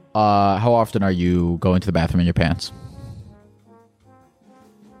 How often are you going to the bathroom in your pants?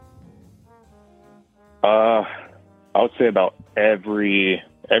 I would say about every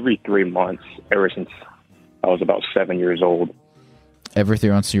 3 months ever since I was about 7 years old. Every 3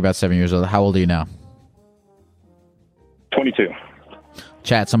 months, you're about 7 years old. How old are you now? 22.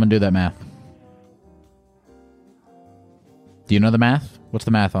 Chat, someone do that math. Do you know the math? What's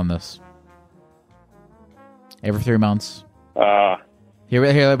the math on this? Every 3 months. Here,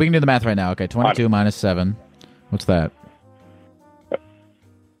 we can do the math right now. Okay, 22 minus 7. What's that?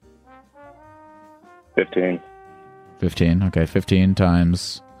 15. 15. Okay, 15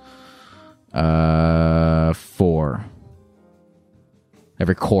 times 4.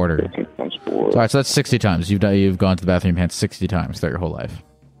 Every quarter. 15 times 4. All right, so that's 60 times. You've gone to the bathroom in your pants 60 times throughout your whole life.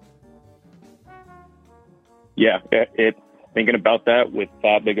 Yeah, thinking about that with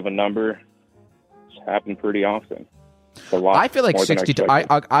that big of a number, it's happened pretty often. It's a lot. I feel like 60.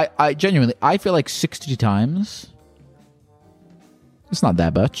 I genuinely, I feel like 60 times. It's not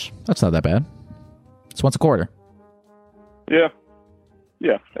that much. That's not that bad. It's once a quarter. Yeah,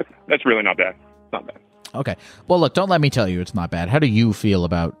 that's really not bad. Not bad. Okay. Well, look, don't let me tell you it's not bad. How do you feel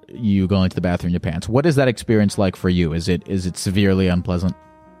about you going to the bathroom in your pants? What is that experience like for you? Is it severely unpleasant?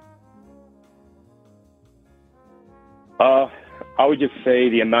 I would just say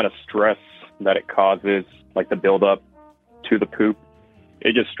the amount of stress that it causes, like the buildup to the poop,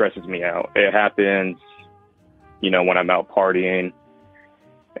 it just stresses me out. It happens, when I'm out partying.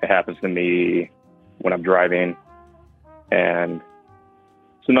 It happens to me when I'm driving. And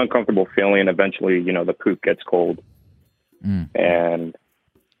it's an uncomfortable feeling. Eventually, the poop gets cold. And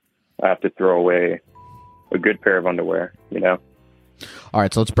I have to throw away a good pair of underwear, All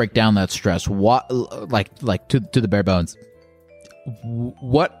right, so let's break down that stress. What, like to the bare bones,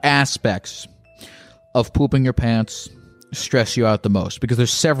 what aspects of pooping your pants stress you out the most? Because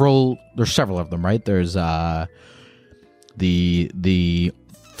there's several of them, right? There's the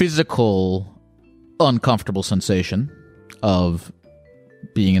physical uncomfortable sensation of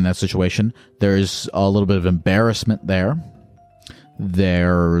being in that situation. There's a little bit of embarrassment there.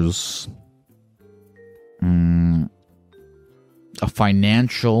 There's a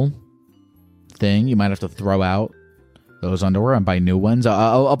financial thing. You might have to throw out those underwear and buy new ones.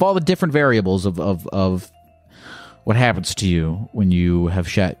 Of all the different variables of what happens to you when you have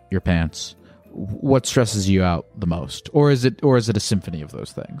shat your pants, what stresses you out the most? Or is it a symphony of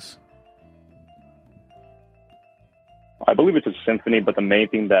those things? I believe it's a symphony, but the main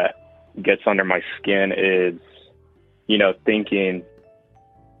thing that gets under my skin is, thinking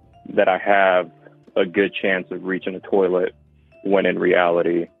that I have a good chance of reaching the toilet when in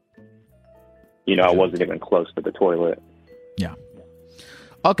reality, I wasn't even close to the toilet. Yeah.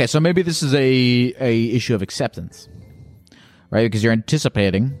 Okay, so maybe this is a issue of acceptance, right? Because you're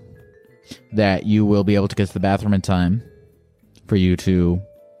anticipating that you will be able to get to the bathroom in time for you to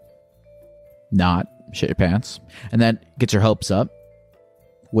not shit your pants, and that gets your hopes up,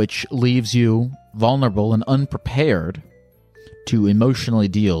 which leaves you vulnerable and unprepared to emotionally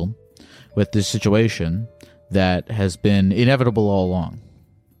deal with this situation that has been inevitable all along.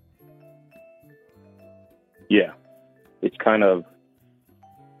 Yeah, it's kind of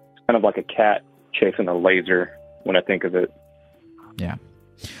like a cat chasing a laser when I think of it. Yeah.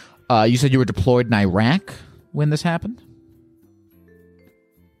 You said you were deployed in Iraq when this happened?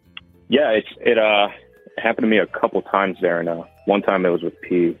 Yeah, it happened to me a couple times there, and one time it was with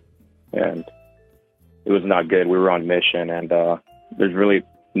P, and it was not good. We were on mission, and there's really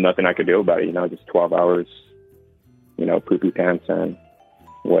nothing I could do about it. Just 12 hours, poopy pants and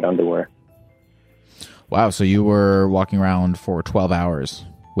wet underwear. Wow, so you were walking around for 12 hours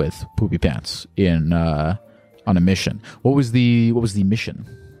with poopy pants on a mission. What was the mission?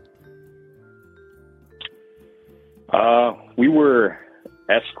 We were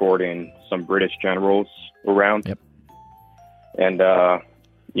escorting some British generals around. Yep. And,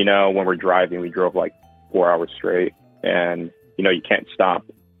 when we're driving, we drove like 4 hours straight, and, you can't stop.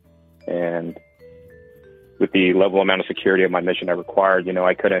 And with the level amount of security of my mission I required,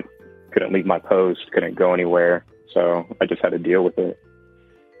 I couldn't leave my post, couldn't go anywhere. So I just had to deal with it.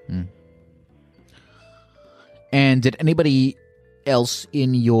 And did anybody else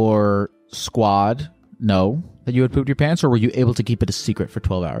in your squad know that you had pooped your pants, or were you able to keep it a secret for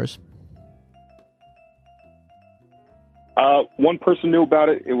 12 hours? One person knew about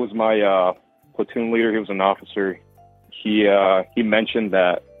it. It was my platoon leader. He was an officer. He mentioned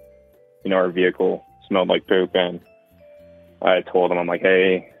that, our vehicle smelled like poop, and I told him, I'm like,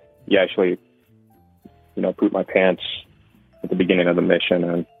 hey, you actually, pooped my pants at the beginning of the mission,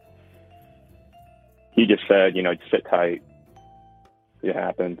 and he just said, just sit tight. It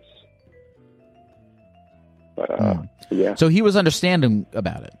happens. But, yeah. So he was understanding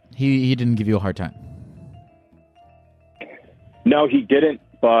about it. He didn't give you a hard time. No, he didn't.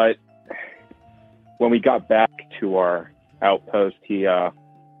 But when we got back to our outpost, he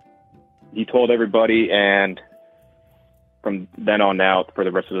told everybody, and from then on out, for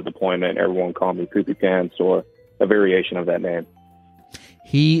the rest of the deployment, everyone called me Poopy Pants or a variation of that name.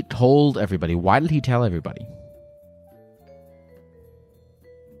 He told everybody. Why did he tell everybody?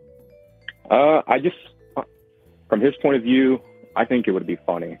 From his point of view, I think it would be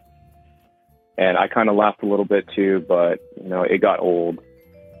funny. And I kind of laughed a little bit too, but, it got old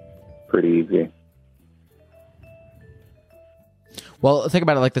pretty easy. Well, think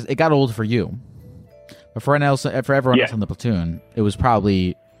about it like this. It got old for you. But for everyone else in the platoon, it was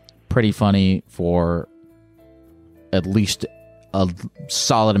probably pretty funny for at least a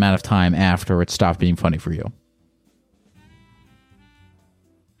solid amount of time after it stopped being funny for you.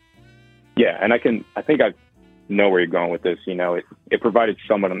 Yeah, and I think I know where you're going with this. It provided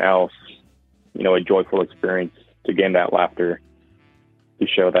someone else, a joyful experience to gain that laughter, to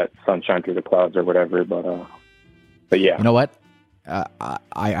show that sunshine through the clouds or whatever. But yeah. You know what?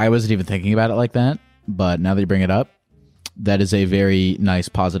 I wasn't even thinking about it like that, but now that you bring it up, that is a very nice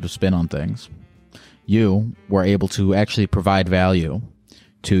positive spin on things. You were able to actually provide value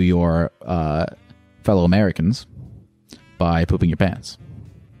to your fellow Americans by pooping your pants.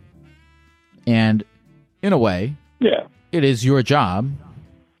 And in a way, yeah, it is your job,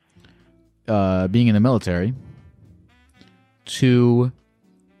 being in the military, to,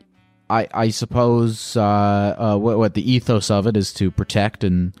 I suppose, what the ethos of it is to protect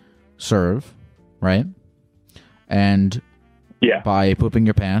and serve, right? And by pooping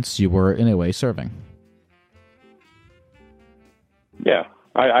your pants, you were in a way serving. Yeah,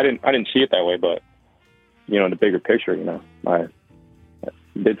 I didn't see it that way, but in the bigger picture, I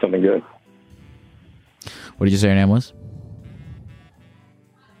did something good. What did you say your name was?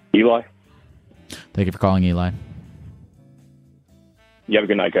 Eli. Thank you for calling, Eli. You have a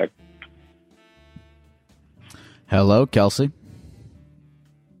good night, guys. Hello, Kelsey.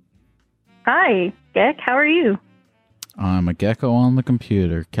 Hi, Geck. How are you? I'm a gecko on the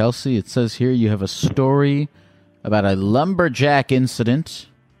computer. Kelsey, it says here you have a story about a lumberjack incident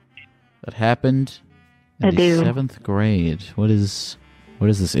that happened in the 7th grade. What is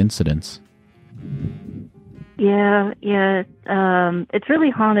this incident? Yeah. It's really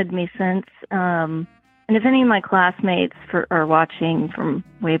haunted me since. And if any of my classmates are watching from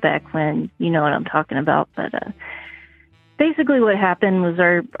way back when, you know what I'm talking about. But basically what happened was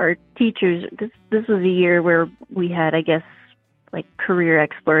our teachers, this was a year where we had, I guess, like career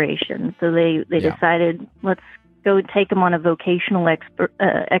exploration. So they decided, let's go take them on a vocational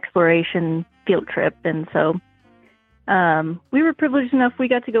exploration field trip. And so we were privileged enough, we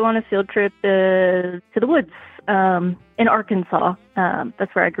got to go on a field trip to the woods in Arkansas.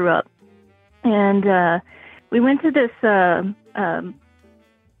 That's where I grew up. And we went to this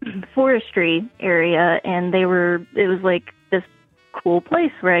forestry area, and it was like this cool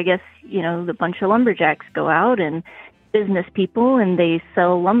place where I guess, the bunch of lumberjacks go out and business people, and they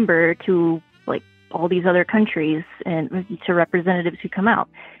sell lumber to like all these other countries and to representatives who come out.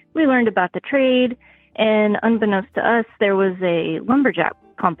 We learned about the trade, and unbeknownst to us, there was a lumberjack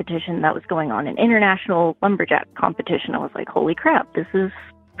competition that was going on, an international lumberjack competition. I was like, holy crap, this is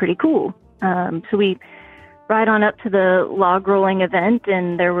pretty cool. So we ride on up to the log rolling event,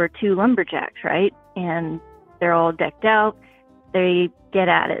 and there were 2 lumberjacks, right? And they're all decked out. They get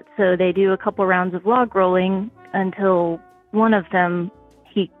at it. So they do a couple rounds of log rolling until one of them,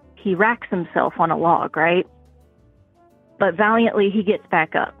 he racks himself on a log, right? But valiantly, he gets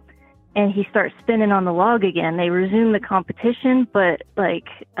back up and he starts spinning on the log again. They resume the competition, but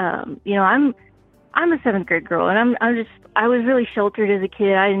I'm a 7th grade girl, and I was really sheltered as a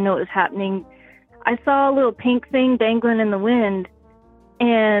kid. I didn't know what was happening. I saw a little pink thing dangling in the wind,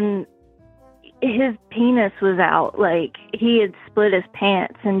 and his penis was out. Like, he had split his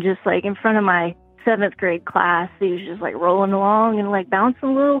pants, and just like in front of my 7th grade class, he was just like rolling along and like bouncing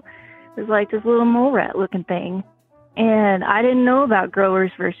a little. It was like this little mole rat looking thing. And I didn't know about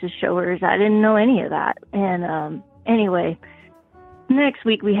growers versus showers. I didn't know any of that. And anyway, next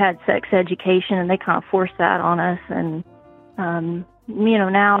week we had sex education, and they kind of forced that on us. And,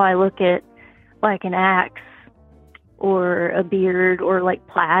 now I look at like an axe or a beard or like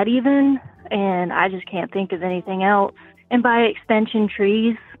plaid even, and I just can't think of anything else. And by extension,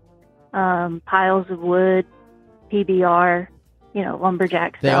 trees, piles of wood, PBR,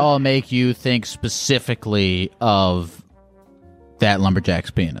 lumberjack stuff. They all make you think specifically of that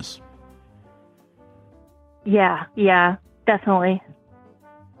lumberjack's penis. Yeah, definitely.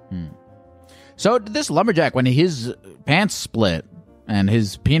 So this lumberjack, when his pants split and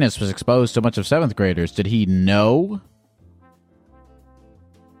his penis was exposed to a bunch of 7th graders, did he know?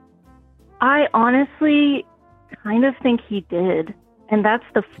 I honestly kind of think he did, and that's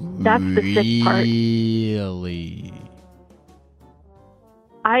the sick part. Really?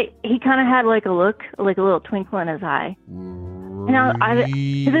 He kind of had like a little twinkle in his eye.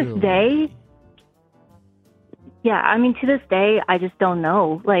 To this day. Yeah, I mean, to this day, I just don't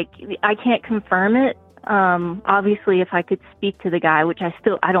know. Like, I can't confirm it. Obviously, if I could speak to the guy, which I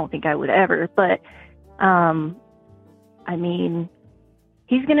don't think I would ever, but, I mean,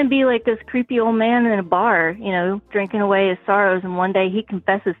 he's going to be like this creepy old man in a bar, drinking away his sorrows, and one day he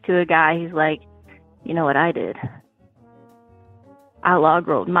confesses to a guy, he's like, you know what I did? I log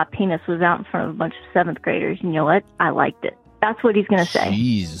rolled. My penis was out in front of a bunch of 7th graders. You know what? I liked it. That's what he's going to say.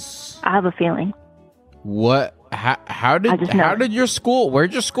 Jeez. I have a feeling. What? Where'd your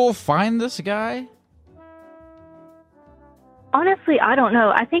school find this guy? Honestly, I don't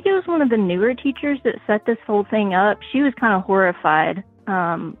know. I think it was one of the newer teachers that set this whole thing up. She was kind of horrified.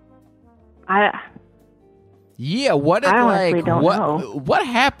 What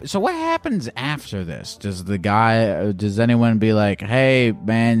happened? So what happens after this? Does anyone be like, hey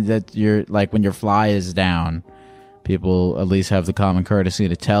man, that you're like, when your fly is down, people at least have the common courtesy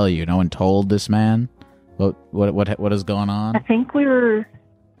to tell you? No one told this man what is going on? I think we were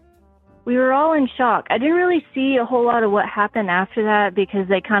all in shock. I didn't really see a whole lot of what happened after that, because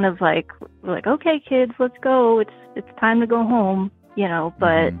they kind of were like, okay kids, let's go, it's time to go home,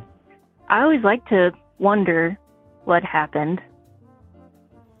 but I always like to wonder what happened.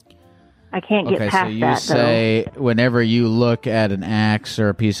 I can't get past that, though. Okay, so you say whenever you look at an axe or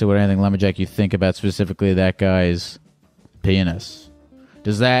a piece of wood or anything lumberjack, you think about specifically that guy's penis.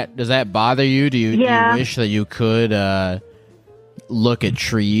 Does that bother you? Do you wish that you could look at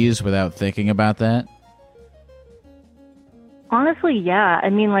trees without thinking about that? Honestly, yeah. I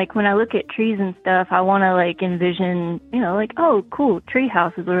mean, like, when I look at trees and stuff, I want to, like, envision, like, oh, cool, tree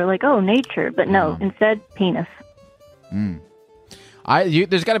houses, or, like, oh, nature. But no, instead, penis.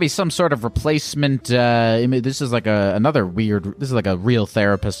 There's got to be some sort of replacement. This is like another weird. This is like a real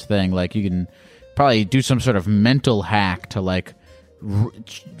therapist thing. Like, you can probably do some sort of mental hack to, like,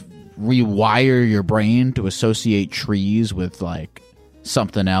 rewire your brain to associate trees with, like,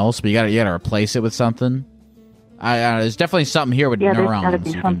 something else. But you gotta replace it with something. There's definitely something here with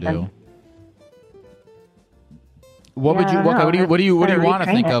neurons you can do. What would you? What do you want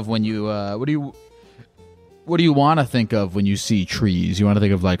to think of when you? What do you want to think of when you see trees? You want to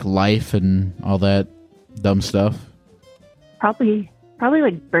think of, like, life and all that dumb stuff? Probably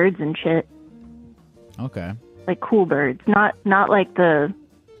like birds and shit. Okay. Like cool birds, not like the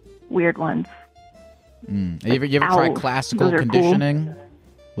weird ones. You ever try classical conditioning? Cool.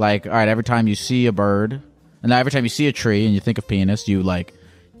 Like, all right, every time you see a bird, and every time you see a tree and you think of penis, you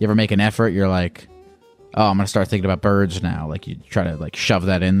ever make an effort? You're like, oh, I'm gonna start thinking about birds now. Like, you try to, like, shove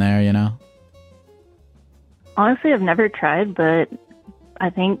that in there, Honestly, I've never tried, but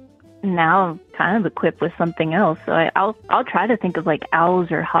I think now I'm kind of equipped with something else. So I'll try to think of, like, owls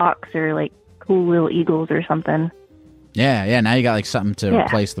or hawks or, like, cool little eagles or something. Yeah. Now you got, like, something to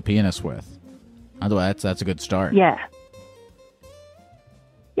replace the penis with. Otherwise, that's a good start. Yeah.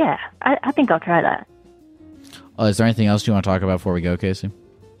 I think I'll try that. Oh, is there anything else you want to talk about before we go, Casey?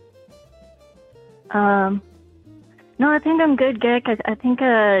 No, I think I'm good, Gek. I think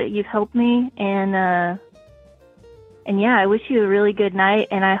you've helped me, and yeah, I wish you a really good night,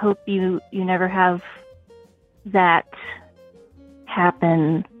 and I hope you never have that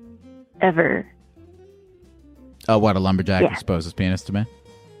happen ever. Oh, what, a lumberjack exposes penis to me?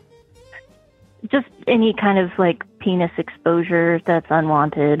 Just any kind of, like, penis exposure that's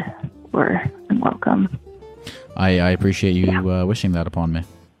unwanted or unwelcome. I appreciate you wishing that upon me.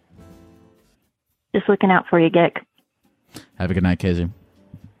 Just looking out for you, Gek. Have a good night, Casey.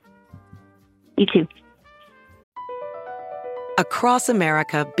 You too. Across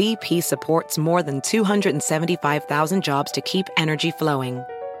America, BP supports more than 275,000 jobs to keep energy flowing.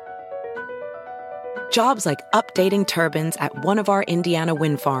 Jobs like updating turbines at one of our Indiana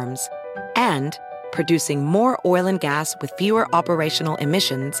wind farms and producing more oil and gas with fewer operational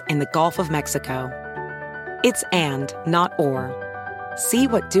emissions in the Gulf of Mexico. It's and, not or. See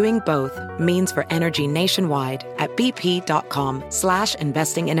what doing both means for energy nationwide at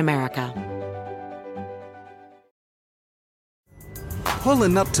bp.com/investing in America.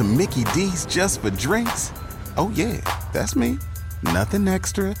 Pulling up to Mickey D's just for drinks? Oh yeah, that's me. Nothing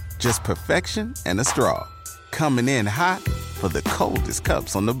extra, just perfection and a straw. Coming in hot for the coldest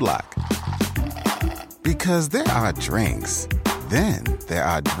cups on the block. Because there are drinks. Then there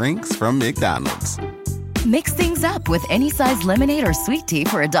are drinks from McDonald's. Mix things up with any size lemonade or sweet tea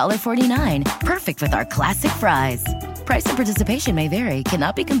for $1.49. Perfect with our classic fries. Price and participation may vary.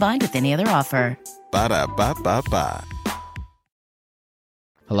 Cannot be combined with any other offer. Ba-da-ba-ba-ba.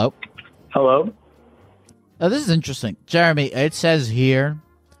 Hello? Hello? Oh, this is interesting. Jeremy, it says here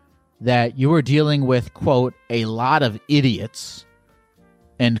that you were dealing with, quote, a lot of idiots,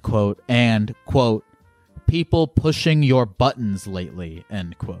 end quote, and, quote, people pushing your buttons lately,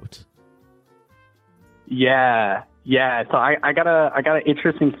 end quote. Yeah. So I got an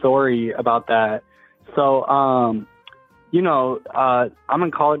interesting story about that. So, I'm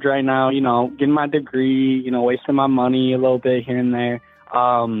in college right now, getting my degree, wasting my money a little bit here and there.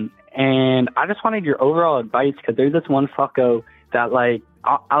 And I just wanted your overall advice because there's this one fucko that, like,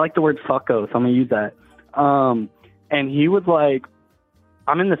 I like the word fucko, so I'm going to use that. And he was like,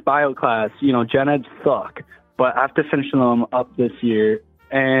 I'm in this bio class, gen eds suck, but I have to finish them up this year.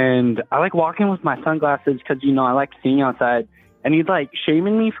 And I like walking with my sunglasses because, I like seeing outside. And he's like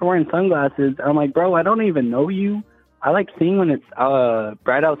shaming me for wearing sunglasses. And I'm like, bro, I don't even know you. I like seeing when it's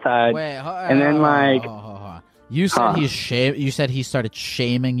bright outside. Wait, and then like, you said You said he started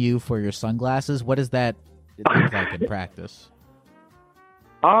shaming you for your sunglasses. What does that look like in practice?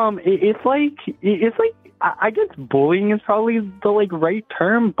 It's like I guess bullying is probably the like right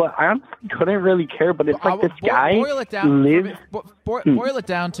term, but I honestly couldn't really care. But it's like this guy boil it down. Boil it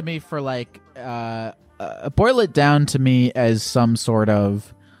down to me for like boil it down to me as some sort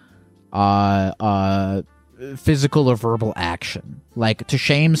of physical or verbal action. Like to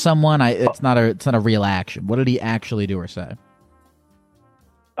shame someone, it's not a real action. What did he actually do or say?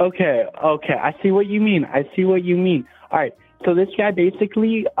 Okay, I see what you mean. All right, so this guy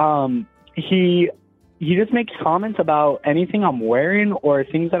basically he just makes comments about anything I'm wearing or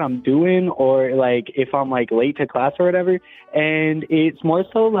things that I'm doing or like if I'm like late to class or whatever. And it's more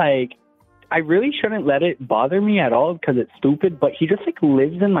so like I really shouldn't let it bother me at all because it's stupid, but he just like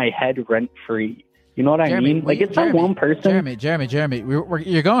lives in my head rent free. You know what I mean? Like it's not one person. Jeremy,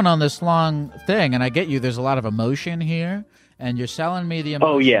 you're going on this long thing, and I get you. There's a lot of emotion here, and you're selling me the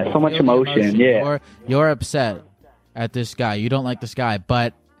emotion. Oh yeah, so much emotion. Yeah, you're upset at this guy. You don't like this guy,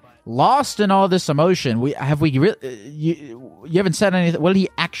 but lost in all this emotion, you haven't said anything. What did he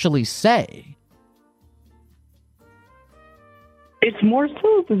actually say? It's more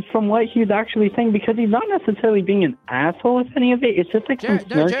so from what he's actually saying because he's not necessarily being an asshole with any of it. It's just like some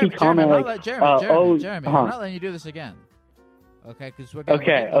snarky comment like, Jeremy, I'm not letting you do this again. Okay, because we're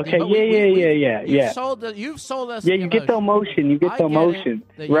yeah. You've sold us. Yeah, you get the emotion.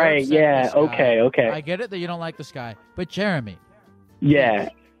 Right? Yeah. Okay. I get it that you don't like this guy, but Jeremy. Yeah.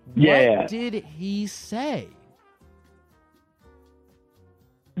 What did he say?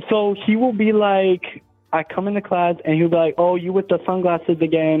 So he will be like, I come into class and he'll be like, oh, you with the sunglasses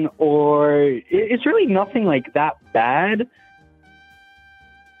again? Or it's really nothing like that bad,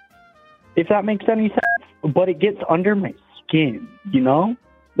 if that makes any sense. But it gets under my skin,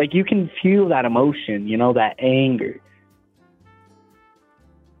 Like you can feel that emotion, that anger.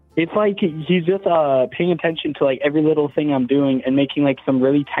 It's like he's just paying attention to like every little thing I'm doing and making like some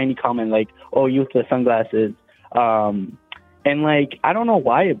really tiny comment like, oh, you with the sunglasses. And like, I don't know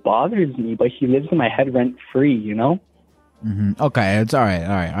why it bothers me, but he lives in my head rent free, Mm-hmm. Okay, it's all right.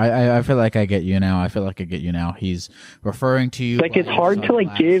 I feel like I get you now. He's referring to you. Like it's hard to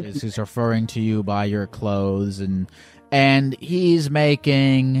like give. He's referring to you by your clothes and he's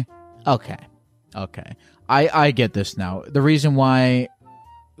making. Okay. I get this now. The reason why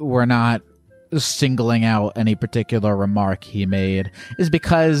we're not singling out any particular remark he made is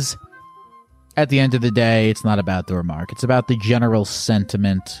because at the end of the day, it's not about the remark. It's about the general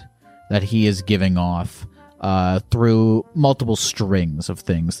sentiment that he is giving off through multiple strings of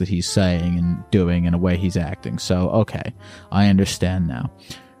things that he's saying and doing and the way he's acting. So, okay, I understand now.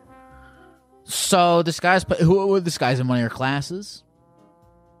 So this guy's in one of your classes?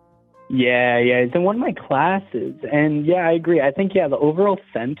 Yeah, it's in one of my classes. And yeah, I agree. I think, the overall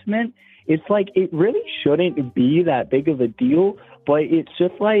sentiment, it's like it really shouldn't be that big of a deal, but it's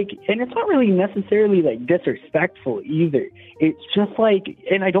just like, and it's not really necessarily like disrespectful either. It's just like,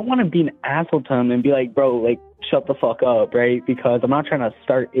 and I don't want to be an asshole to him and be like, bro, like, shut the fuck up, right? Because I'm not trying to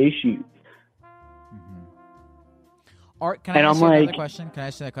start issues. Can I ask you another question? Can I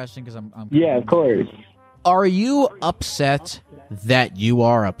ask you that question? Because I'm yeah, of course. Are you upset that you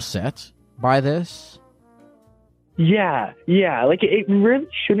are upset by this? Yeah. Like, it really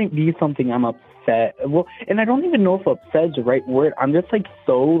shouldn't be something I'm upset. Well, and I don't even know if upset is the right word. I'm just, like,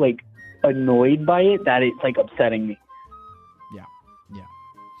 so, like, annoyed by it that it's, like, upsetting me.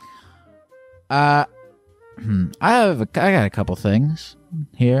 Yeah. I got a couple things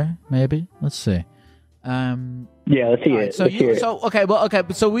here. Maybe let's see. Yeah, let's see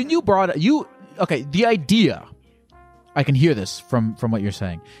it. So when you brought it, the idea, I can hear this from what you're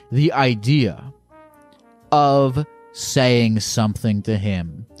saying. The idea of saying something to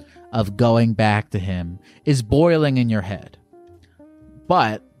him, of going back to him, is boiling in your head.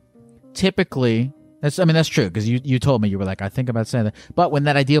 But typically, that's true, because you told me, you were like, I think about saying that. But when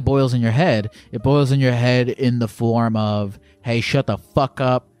that idea boils in your head, it boils in your head in the form of, hey, shut the fuck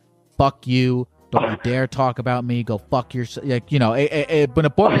up, fuck you, don't you dare talk about me, go fuck yourself. Like, when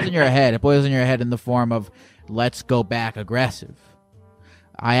it boils in your head, it boils in your head in the form of, let's go back aggressive.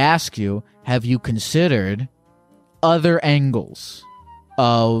 I ask you, have you considered other angles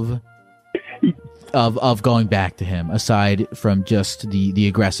of going back to him aside from just the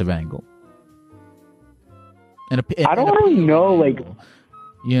aggressive angle? I don't really know, like,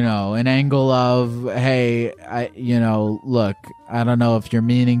 an angle of, hey, look, I don't know if you're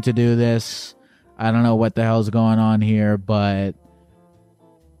meaning to do this. I don't know what the hell's going on here, but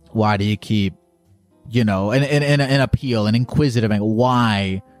why do you keep, an appeal, an inquisitive angle?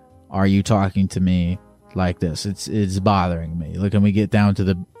 Why are you talking to me like this? It's bothering me. Look, can we get down to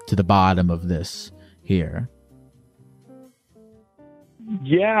the bottom of this here?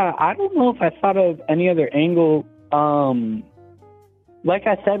 Yeah, I don't know if I thought of any other angle. Like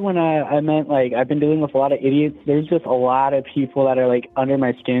I said, when I meant, like, I've been dealing with a lot of idiots. There's just a lot of people that are, like, under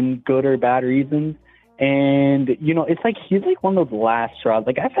my skin, good or bad reasons. And, it's like he's, like, one of those last straws.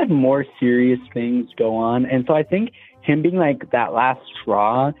 Like, I've had more serious things go on. And so I think him being, like, that last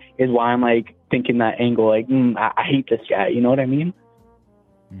straw is why I'm, like, thinking that angle. Like, I hate this guy. You know what I mean?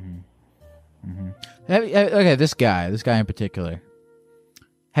 Mm-hmm. Mm-hmm. Okay, this guy in particular.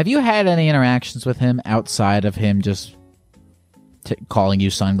 Have you had any interactions with him outside of him just calling you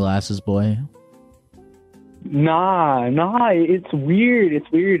sunglasses boy? Nah, it's weird.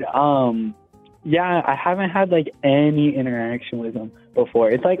 Yeah, I haven't had, like, any interaction with him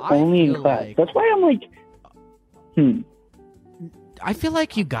before. It's, like, only in class. That's why I'm like, I feel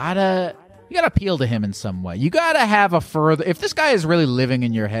like you gotta appeal to him in some way. You gotta have a further. If this guy is really living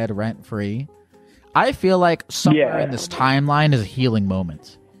in your head rent free, I feel like somewhere in this timeline is a healing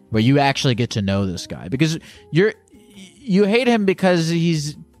moment where you actually get to know this guy, because you hate him because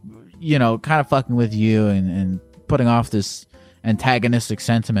he's kind of fucking with you and putting off this antagonistic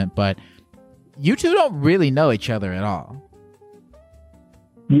sentiment, but you two don't really know each other at all.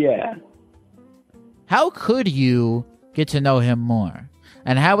 Yeah. How could you get to know him more?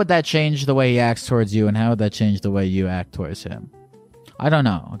 And how would that change the way he acts towards you, and how would that change the way you act towards him? I don't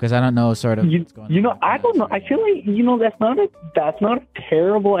know, because I don't know what's going on. I don't know. I feel like, that's not a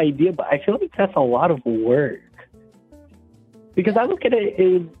terrible idea, but I feel like that's a lot of work. Because I look at it,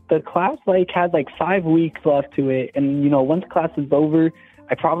 the class, like, has, like, 5 weeks left to it, and, once class is over,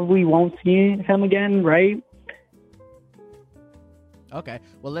 I probably won't see him again, right? Okay.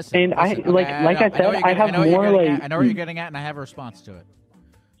 Well, listen. And I have more, like... I know where you're getting at, and I have a response to it.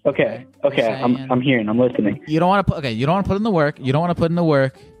 Okay. I'm hearing. I'm listening. You don't want to put in the work. You don't want to put in the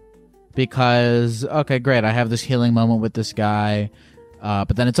work because, okay, great, I have this healing moment with this guy,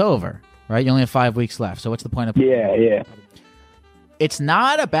 but then it's over, right? You only have 5 weeks left. So what's the point of... Yeah. It's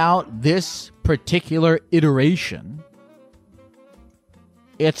not about this particular iteration.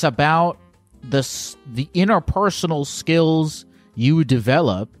 It's about the interpersonal skills you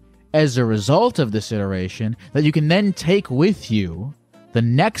develop as a result of this iteration that you can then take with you the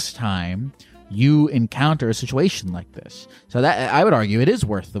next time you encounter a situation like this. So that, I would argue, it is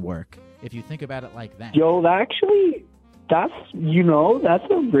worth the work if you think about it like that. Yo, that's a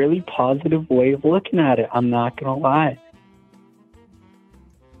really positive way of looking at it. I'm not gonna lie.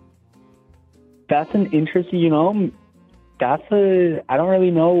 That's an interesting, I don't really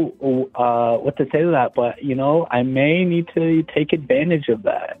know what to say to that, but, I may need to take advantage of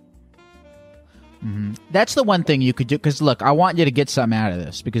that. Mm-hmm. That's the one thing you could do, because, look, I want you to get something out of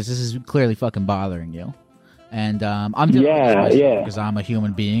this, because this is clearly fucking bothering you. And I'm dealing with this myself because I'm a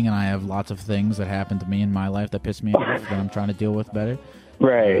human being, and I have lots of things that happen to me in my life that piss me off that I'm trying to deal with better.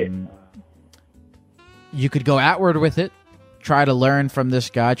 Right. You could go outward with it, try to learn from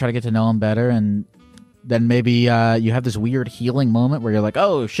this guy, try to get to know him better, and then maybe you have this weird healing moment where you're like,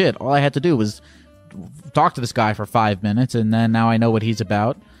 oh shit, all I had to do was talk to this guy for 5 minutes, and then now I know what he's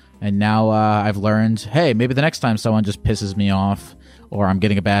about, and now I've learned, hey, maybe the next time someone just pisses me off, or I'm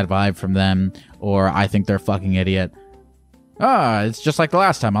getting a bad vibe from them, or I think they're a fucking idiot, it's just like the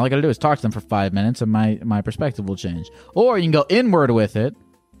last time. All I gotta do is talk to them for 5 minutes, and my perspective will change. Or you can go inward with it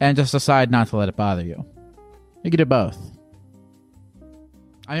and just decide not to let it bother you. You can do both.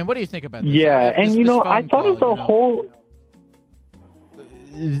 I mean, what do you think about this? Yeah, and this I phone thought of call, the whole.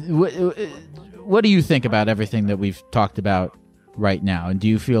 What do you think about everything that we've talked about right now? And do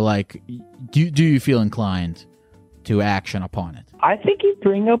you feel like do you feel inclined to action upon it? I think you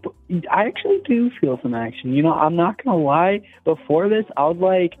bring up. I actually do feel some action. I'm not gonna lie. Before this, I was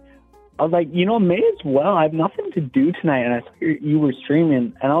like, may as well. I have nothing to do tonight, and I saw you were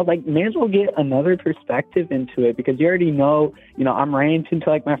streaming, and I was like, may as well get another perspective into it because you already know, I'm ranting to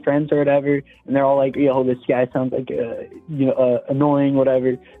like my friends or whatever, and they're all like, yo, this guy sounds like, annoying,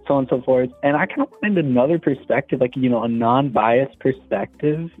 whatever, so on and so forth. And I kind of wanted another perspective, like, a non-biased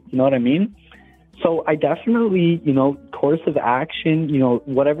perspective. You know what I mean? So I definitely, course of action,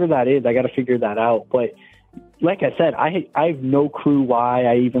 whatever that is, I got to figure that out. But like I said, I have no clue why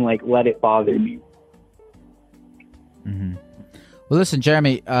I even let it bother me. Mm-hmm. Well, listen,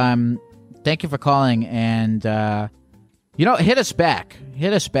 Jeremy, thank you for calling, and hit us back.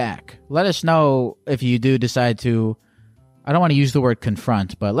 Let us know if you do decide to. I don't want to use the word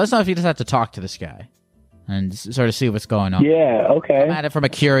confront, but let us know if you decide to talk to this guy and sort of see what's going on. Yeah, okay. Come at it from a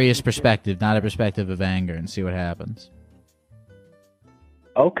curious perspective, not a perspective of anger, and see what happens.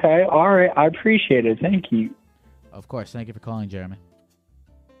 Okay, all right. I appreciate it. Thank you. Of course. Thank you for calling, Jeremy.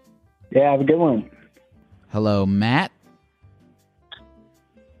 Yeah, have a good one. Hello, Matt.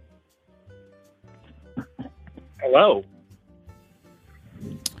 Hello.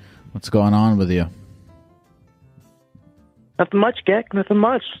 What's going on with you? Nothing much, Geck. Nothing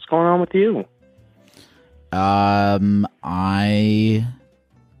much. What's going on with you? I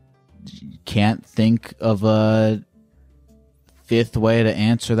can't think of a fifth way to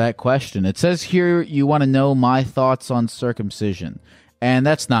answer that question. It says here you want to know my thoughts on circumcision, and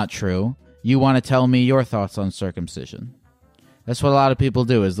that's not true. You want to tell me your thoughts on circumcision. That's what a lot of people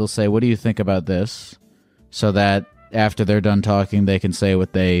do, is they'll say, what do you think about this? So that after they're done talking, they can say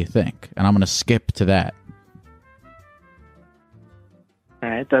what they think. And I'm going to skip to that. All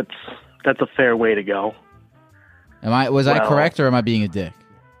right, that's a fair way to go. Was I correct, or am I being a dick?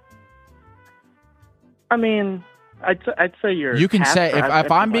 I mean, I'd say you're. You can say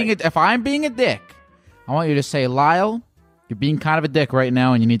if I'm being being a dick, I want you to say, Lyle, you're being kind of a dick right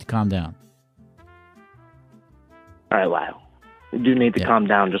now, and you need to calm down. All right, Lyle, you do need to calm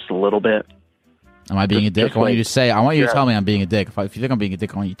down just a little bit. Am I being a dick? I want you to tell me I'm being a dick. If you think I'm being a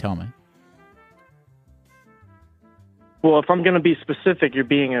dick, I want you to tell me. Well, if I'm going to be specific, you're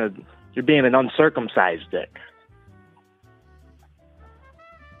being an uncircumcised dick.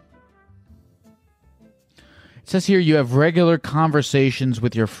 It says here you have regular conversations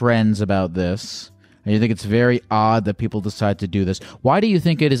with your friends about this, and you think it's very odd that people decide to do this. Why do you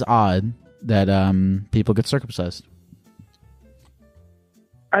think it is odd that people get circumcised?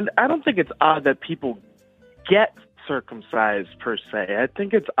 I don't think it's odd that people get circumcised, per se. I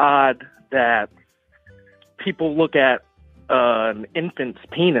think it's odd that people look at an infant's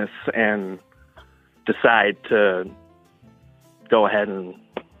penis and decide to go ahead and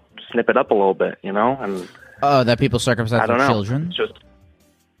snip it up a little bit, and that people circumcise their children?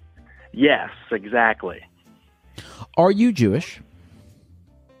 Yes, exactly. Are you Jewish?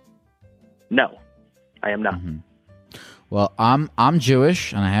 No, I am not. Mm-hmm. Well, I'm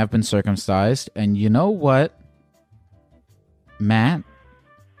Jewish, and I have been circumcised, and you know what, Matt?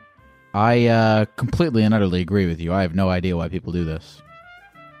 I completely and utterly agree with you. I have no idea why people do this.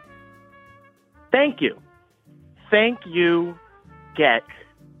 Thank you, Geck.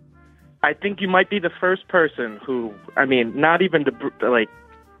 I think you might be the first person who, not even to,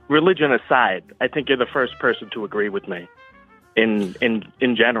 religion aside, I think you're the first person to agree with me in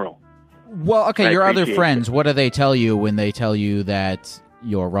general. Well, okay, your other friends, what do they tell you when they tell you that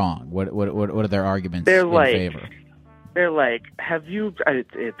you're wrong? What are their arguments in favor? They're like, have you,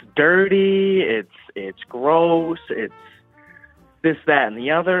 it's dirty, it's gross, it's this, that, and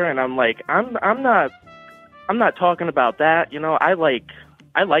the other, and I'm like, I'm not talking about that,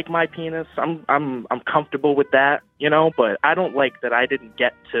 I like my penis. I'm comfortable with that, but I don't like that I didn't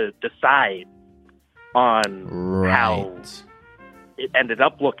get to decide on how it ended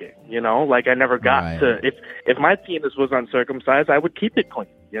up looking, I never got to. If my penis was uncircumcised, I would keep it clean,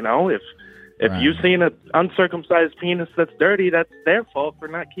 If you've seen an uncircumcised penis that's dirty, that's their fault for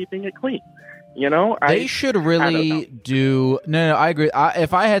not keeping it clean. They should really do. No, I agree.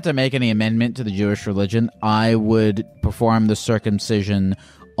 If I had to make any amendment to the Jewish religion, I would perform the circumcision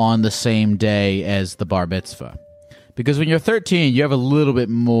on the same day as the bar mitzvah, because when you're 13, you have a little bit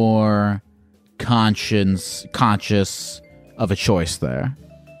more conscious of a choice there.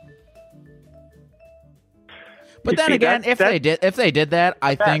 But then again, if they did that,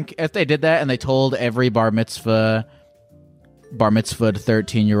 I think if they did that and they told every bar mitzvah bar mitzvahed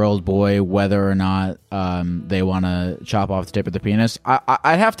 13-year-old boy whether or not they want to chop off the tip of the penis,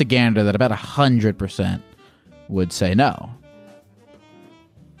 I'd have to gander that about 100% would say no.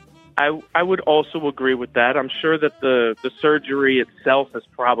 I would also agree with that. I'm sure that the surgery itself is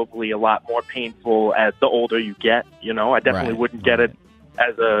probably a lot more painful as the older you get. You know, I definitely wouldn't get it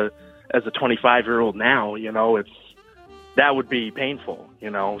as a 25-year-old now. You know, that would be painful.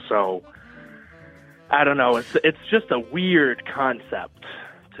 You know, so I don't know. It's just a weird concept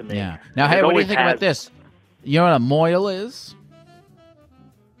to me. Yeah. Now, hey, what do you think about this? You know what a moil is?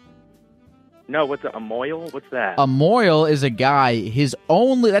 No, what's a moil? What's that? A moil is a guy,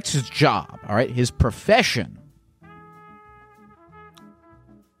 that's his job, all right? His profession.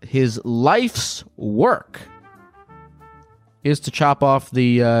 His life's work is to chop off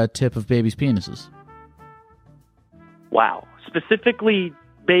the tip of babies' penises. Wow. Specifically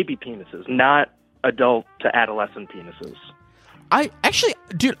baby penises, not adult to adolescent penises.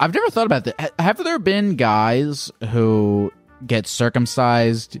 Dude, I've never thought about that. Have there been guys who get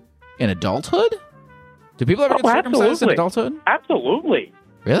circumcised in adulthood? Do people ever get circumcised in adulthood? Absolutely.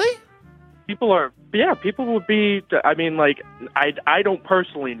 Really? People would be, I mean, like, I don't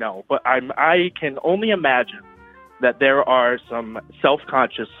personally know, but I can only imagine that there are some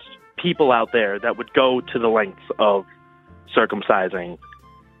self-conscious people out there that would go to the lengths of circumcising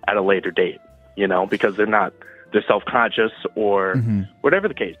at a later date, you know, because they're self-conscious or whatever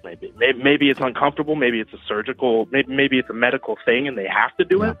the case may be. Maybe it's uncomfortable, maybe it's a surgical, maybe it's a medical thing and they have to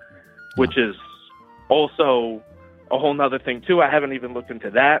do it. Which is also a whole nother thing too. I haven't even looked into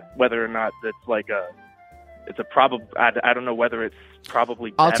that, whether or not it's like it's a probable. I don't know whether it's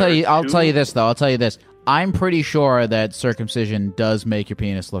probably. I'll tell you this though. I'm pretty sure that circumcision does make your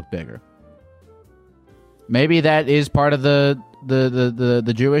penis look bigger. Maybe that is part of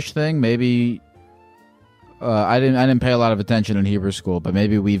the Jewish thing. Maybe I didn't pay a lot of attention in Hebrew school, but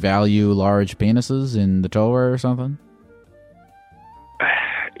maybe we value large penises in the Torah or something.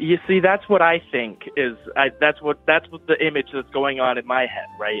 You see, that's what I think is. That's what the image that's going on in my head,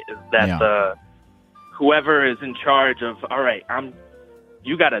 right? Is that whoever is in charge of, all right,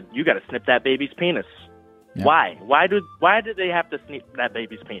 you gotta snip that baby's penis. Yeah. Why? Why did they have to snip that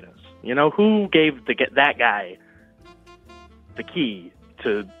baby's penis? You know, who gave that guy the key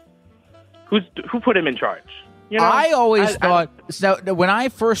to? Who put him in charge? You know, I always thought. So when I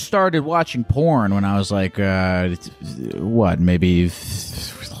first started watching porn, when I was like, maybe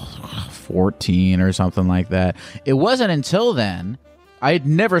 14 or something like that. It wasn't until then I had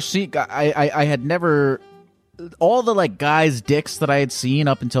never seen. I had never. All the like guys' dicks that I had seen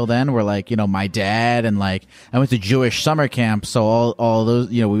up until then were like, you know, my dad, and like I went to Jewish summer camp, so all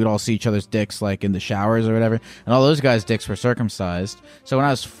those, you know, we would all see each other's dicks like in the showers or whatever, and all those guys' dicks were circumcised. So when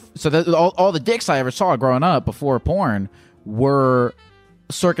I was all the dicks I ever saw growing up before porn were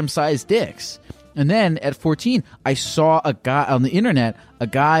circumcised dicks. And then at 14, I saw a guy on the internet, a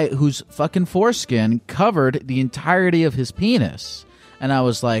guy whose fucking foreskin covered the entirety of his penis. And I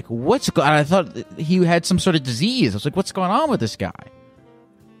was like, I thought he had some sort of disease. I was like, what's going on with this guy?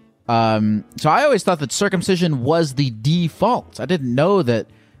 So I always thought that circumcision was the default. I didn't know that,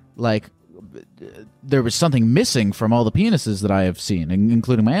 like, there was something missing from all the penises that I have seen,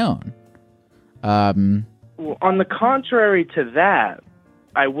 including my own. Well, on the contrary to that,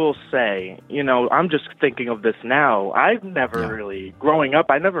 I will say, you know, I'm just thinking of this now. I've never really, growing up,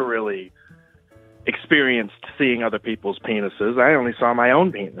 I never really experienced seeing other people's penises. I only saw my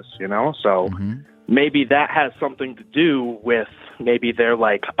own penis, you know? So maybe that has something to do with, maybe they're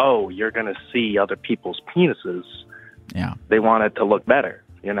like, oh, you're going to see other people's penises. Yeah. They want it to look better,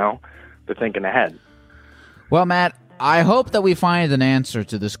 you know? They're thinking ahead. Well, Matt, I hope that we find an answer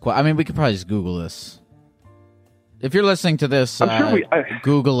to this question. I mean, we could probably just Google this. If you're listening to this,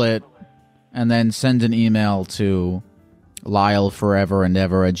 Google it and then send an email to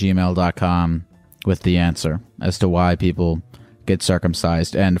lyleforeverandever@gmail.com with the answer as to why people get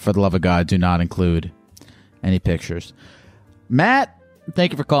circumcised. And for the love of God, do not include any pictures. Matt,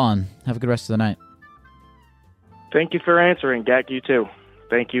 thank you for calling. Have a good rest of the night. Thank you for answering, Gak. You too.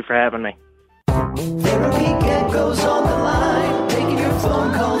 Thank you for having me. Therapy Gecko's on the line, taking your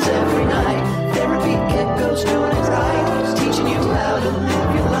phone calls every night. Therapy Gecko's doing it right, he's teaching you how to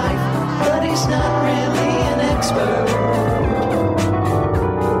live your life, but he's not really an expert.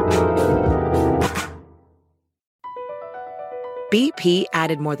 BP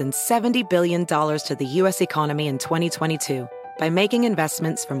added more than $70 billion to the U.S. economy in 2022 by making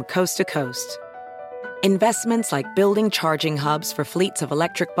investments from coast to coast. Investments like building charging hubs for fleets of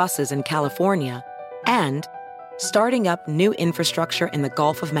electric buses in California and starting up new infrastructure in the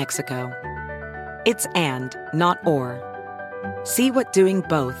Gulf of Mexico. It's and, not or. See what doing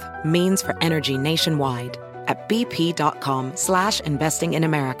both means for energy nationwide at bp.com/investing in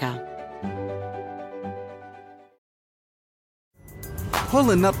America.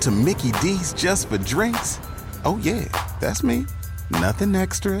 Pulling up to Mickey D's just for drinks? Oh yeah, that's me. Nothing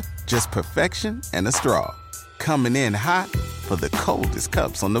extra, just perfection and a straw. Coming in hot for the coldest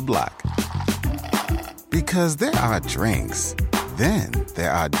cups on the block. Because there are drinks. Then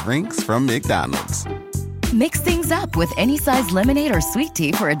there are drinks from McDonald's. Mix things up with any size lemonade or sweet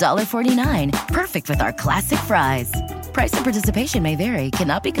tea for $1.49. Perfect with our classic fries. Price and participation may vary.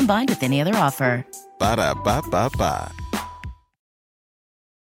 Cannot be combined with any other offer. Ba-da-ba-ba-ba.